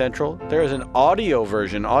Comedy Central. There is an audio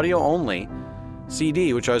version, audio only,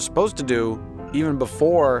 CD, which I was supposed to do even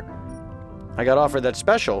before I got offered that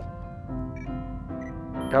special.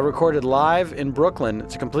 Got recorded live in Brooklyn.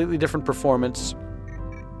 It's a completely different performance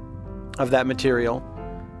of that material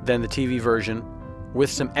than the TV version, with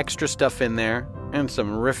some extra stuff in there and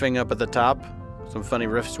some riffing up at the top, some funny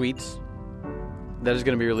riff suites. That is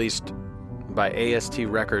going to be released by AST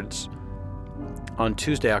Records on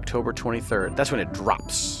Tuesday, October 23rd. That's when it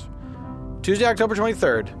drops. Tuesday, October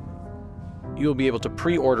 23rd. You'll be able to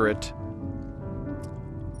pre-order it.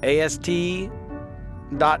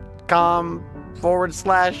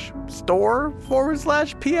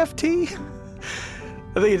 AST.com/store/PFT.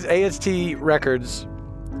 I think it's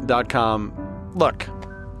ASTrecords.com. Look,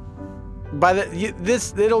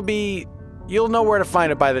 you'll know where to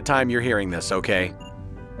find it by the time you're hearing this, okay?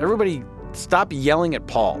 Everybody, stop yelling at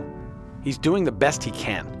Paul. He's doing the best he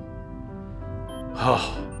can.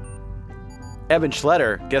 Oh. Evan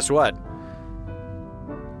Schletter, guess what?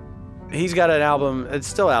 He's got an album, it's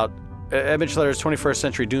still out. Evan Schletter's 21st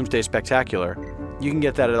Century Doomsday Spectacular. You can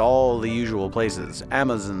get that at all the usual places.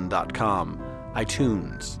 Amazon.com,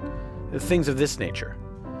 iTunes, things of this nature.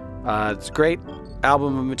 It's a great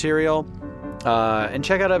album of material. And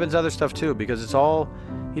check out Evan's other stuff too, because it's all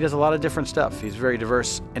He does a lot of different stuff. He's a very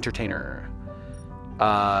diverse entertainer.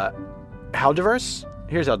 How diverse?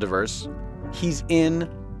 Here's how diverse. He's in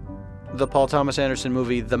the Paul Thomas Anderson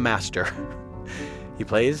movie The Master. He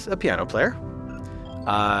plays a piano player.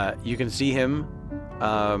 You can see him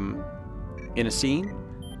in a scene.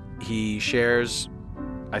 He shares,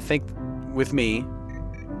 I think, with me,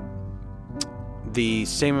 the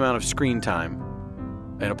same amount of screen time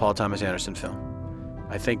in a Paul Thomas Anderson film.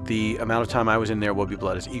 I think the amount of time I was in There Will Be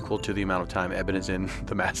Blood is equal to the amount of time Eben is in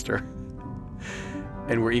The Master.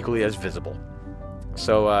 And we're equally as visible.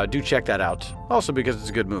 So do check that out. Also because it's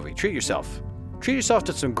a good movie. Treat yourself. Treat yourself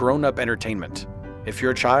to some grown-up entertainment. If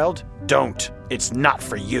you're a child, don't. It's not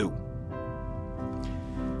for you.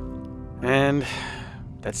 And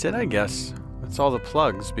that's it, I guess. That's all the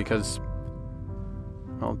plugs because,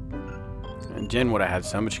 well, Jen would have had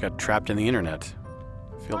some, but she got trapped in the internet.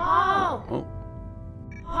 Paul! Oh.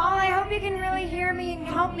 Paul, I hope you can really hear me and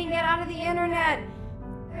help me get out of the internet.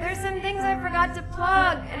 There's some things I forgot to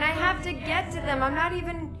plug, and I have to get to them. I'm not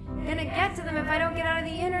even gonna get to them if I don't get out of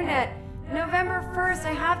the internet. November 1st,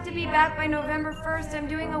 I have to be back by November 1st. I'm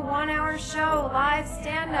doing a 1-hour show, live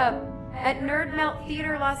stand-up, at Nerd Melt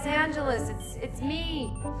Theater, Los Angeles. It's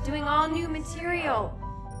me, doing all new material.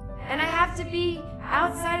 And I have to be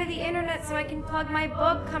outside of the internet so I can plug my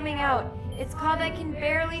book coming out. It's called I Can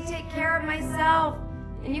Barely Take Care of Myself.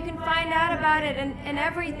 And you can find out about it and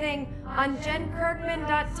everything on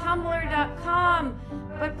jenkirkman.tumblr.com.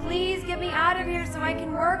 But please get me out of here so I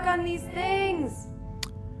can work on these things.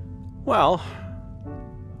 Well,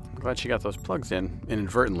 I'm glad she got those plugs in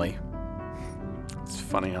inadvertently. It's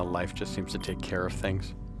funny how life just seems to take care of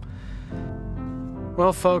things.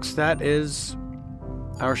 Well, folks, that is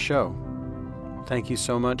our show. Thank you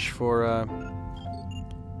so much for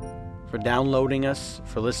downloading us,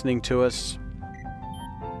 for listening to us.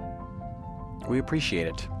 We appreciate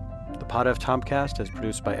it. The Pod F Tompkast is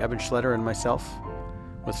produced by Eben Schletter and myself,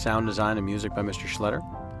 with sound design and music by Mr. Schletter.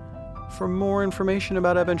 For more information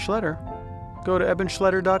about Eben Schletter, go to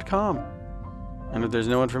ebenschletter.com. And if there's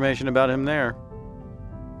no information about him there,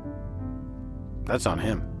 that's on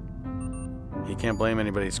him. He can't blame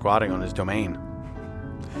anybody squatting on his domain.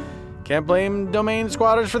 Can't blame domain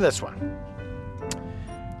squatters for this one.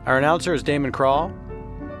 Our announcer is Damon Crawl.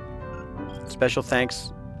 Special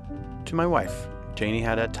thanks to my wife, Janie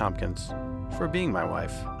Haddad Tompkins, for being my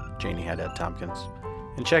wife, Janie Haddad Tompkins.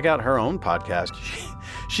 And check out her own podcast.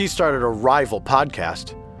 She started a rival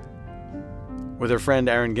podcast with her friend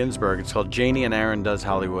Aaron Ginsberg. It's called Janie and Aaron Does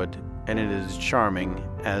Hollywood, and it is charming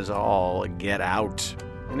as all get out.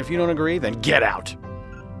 And if you don't agree, then get out.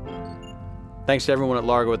 Thanks to everyone at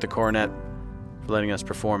Largo at the Coronet for letting us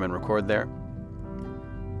perform and record there.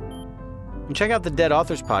 And check out the Dead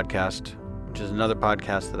Authors Podcast, which is another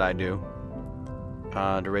podcast that I do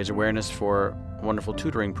to raise awareness for a wonderful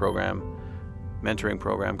mentoring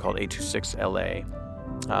program called 826LA.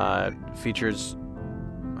 Features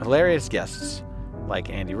hilarious guests like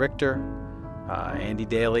Andy Richter, Andy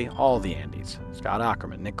Daly, all the Andys, Scott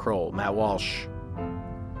Aukerman, Nick Kroll, Matt Walsh.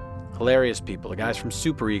 Hilarious people, the guys from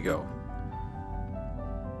Super Ego.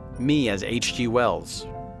 Me as H.G. Wells.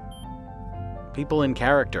 People in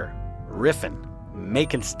character, riffing,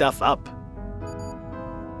 making stuff up.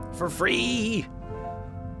 For free!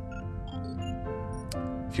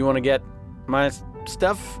 If you want to get my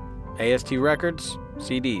stuff, AST Records,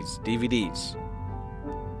 CDs, DVDs,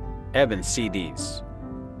 Eben CDs,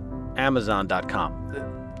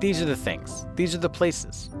 Amazon.com. These are the things. These are the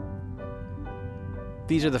places.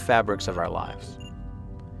 These are the fabrics of our lives.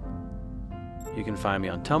 You can find me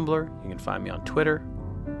on Tumblr. You can find me on Twitter.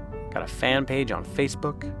 Got a fan page on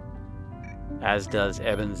Facebook, as does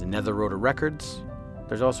Eben's Nether Rhoda Records.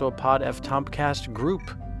 There's also a Pod F Tompkast group.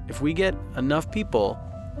 If we get enough people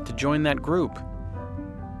to join that group,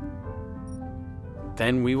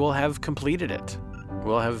 then we will have completed it.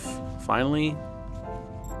 We'll have finally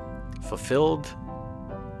fulfilled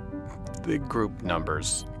the group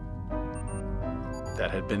numbers that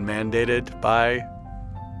had been mandated by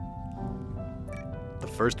the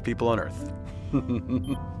first people on Earth.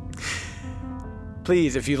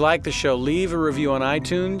 Please, if you like the show, leave a review on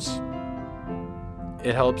iTunes.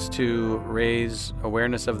 It helps to raise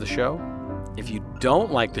awareness of the show. If you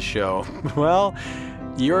don't like the show, well,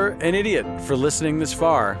 you're an idiot for listening this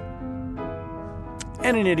far.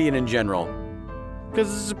 And an idiot in general. Because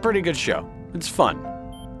this is a pretty good show. It's fun.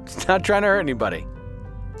 It's not trying to hurt anybody.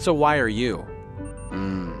 So why are you?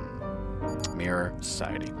 Mirror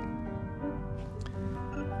Society.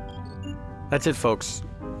 That's it, folks.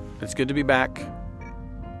 It's good to be back.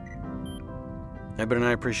 Eben and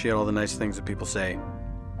I appreciate all the nice things that people say.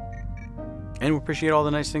 And we appreciate all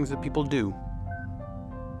the nice things that people do.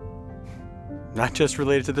 Not just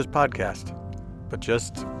related to this podcast, but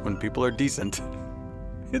just when people are decent.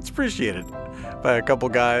 It's appreciated by a couple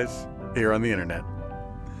guys here on the internet.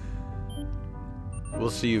 We'll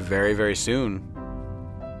see you very, very soon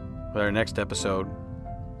with our next episode,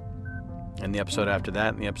 and the episode after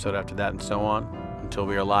that, and the episode after that, and so on, until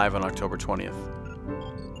we are live on October 20th.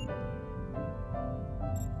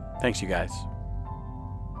 Thanks, you guys.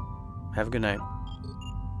 Have a good night.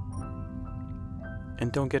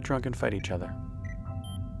 And don't get drunk and fight each other.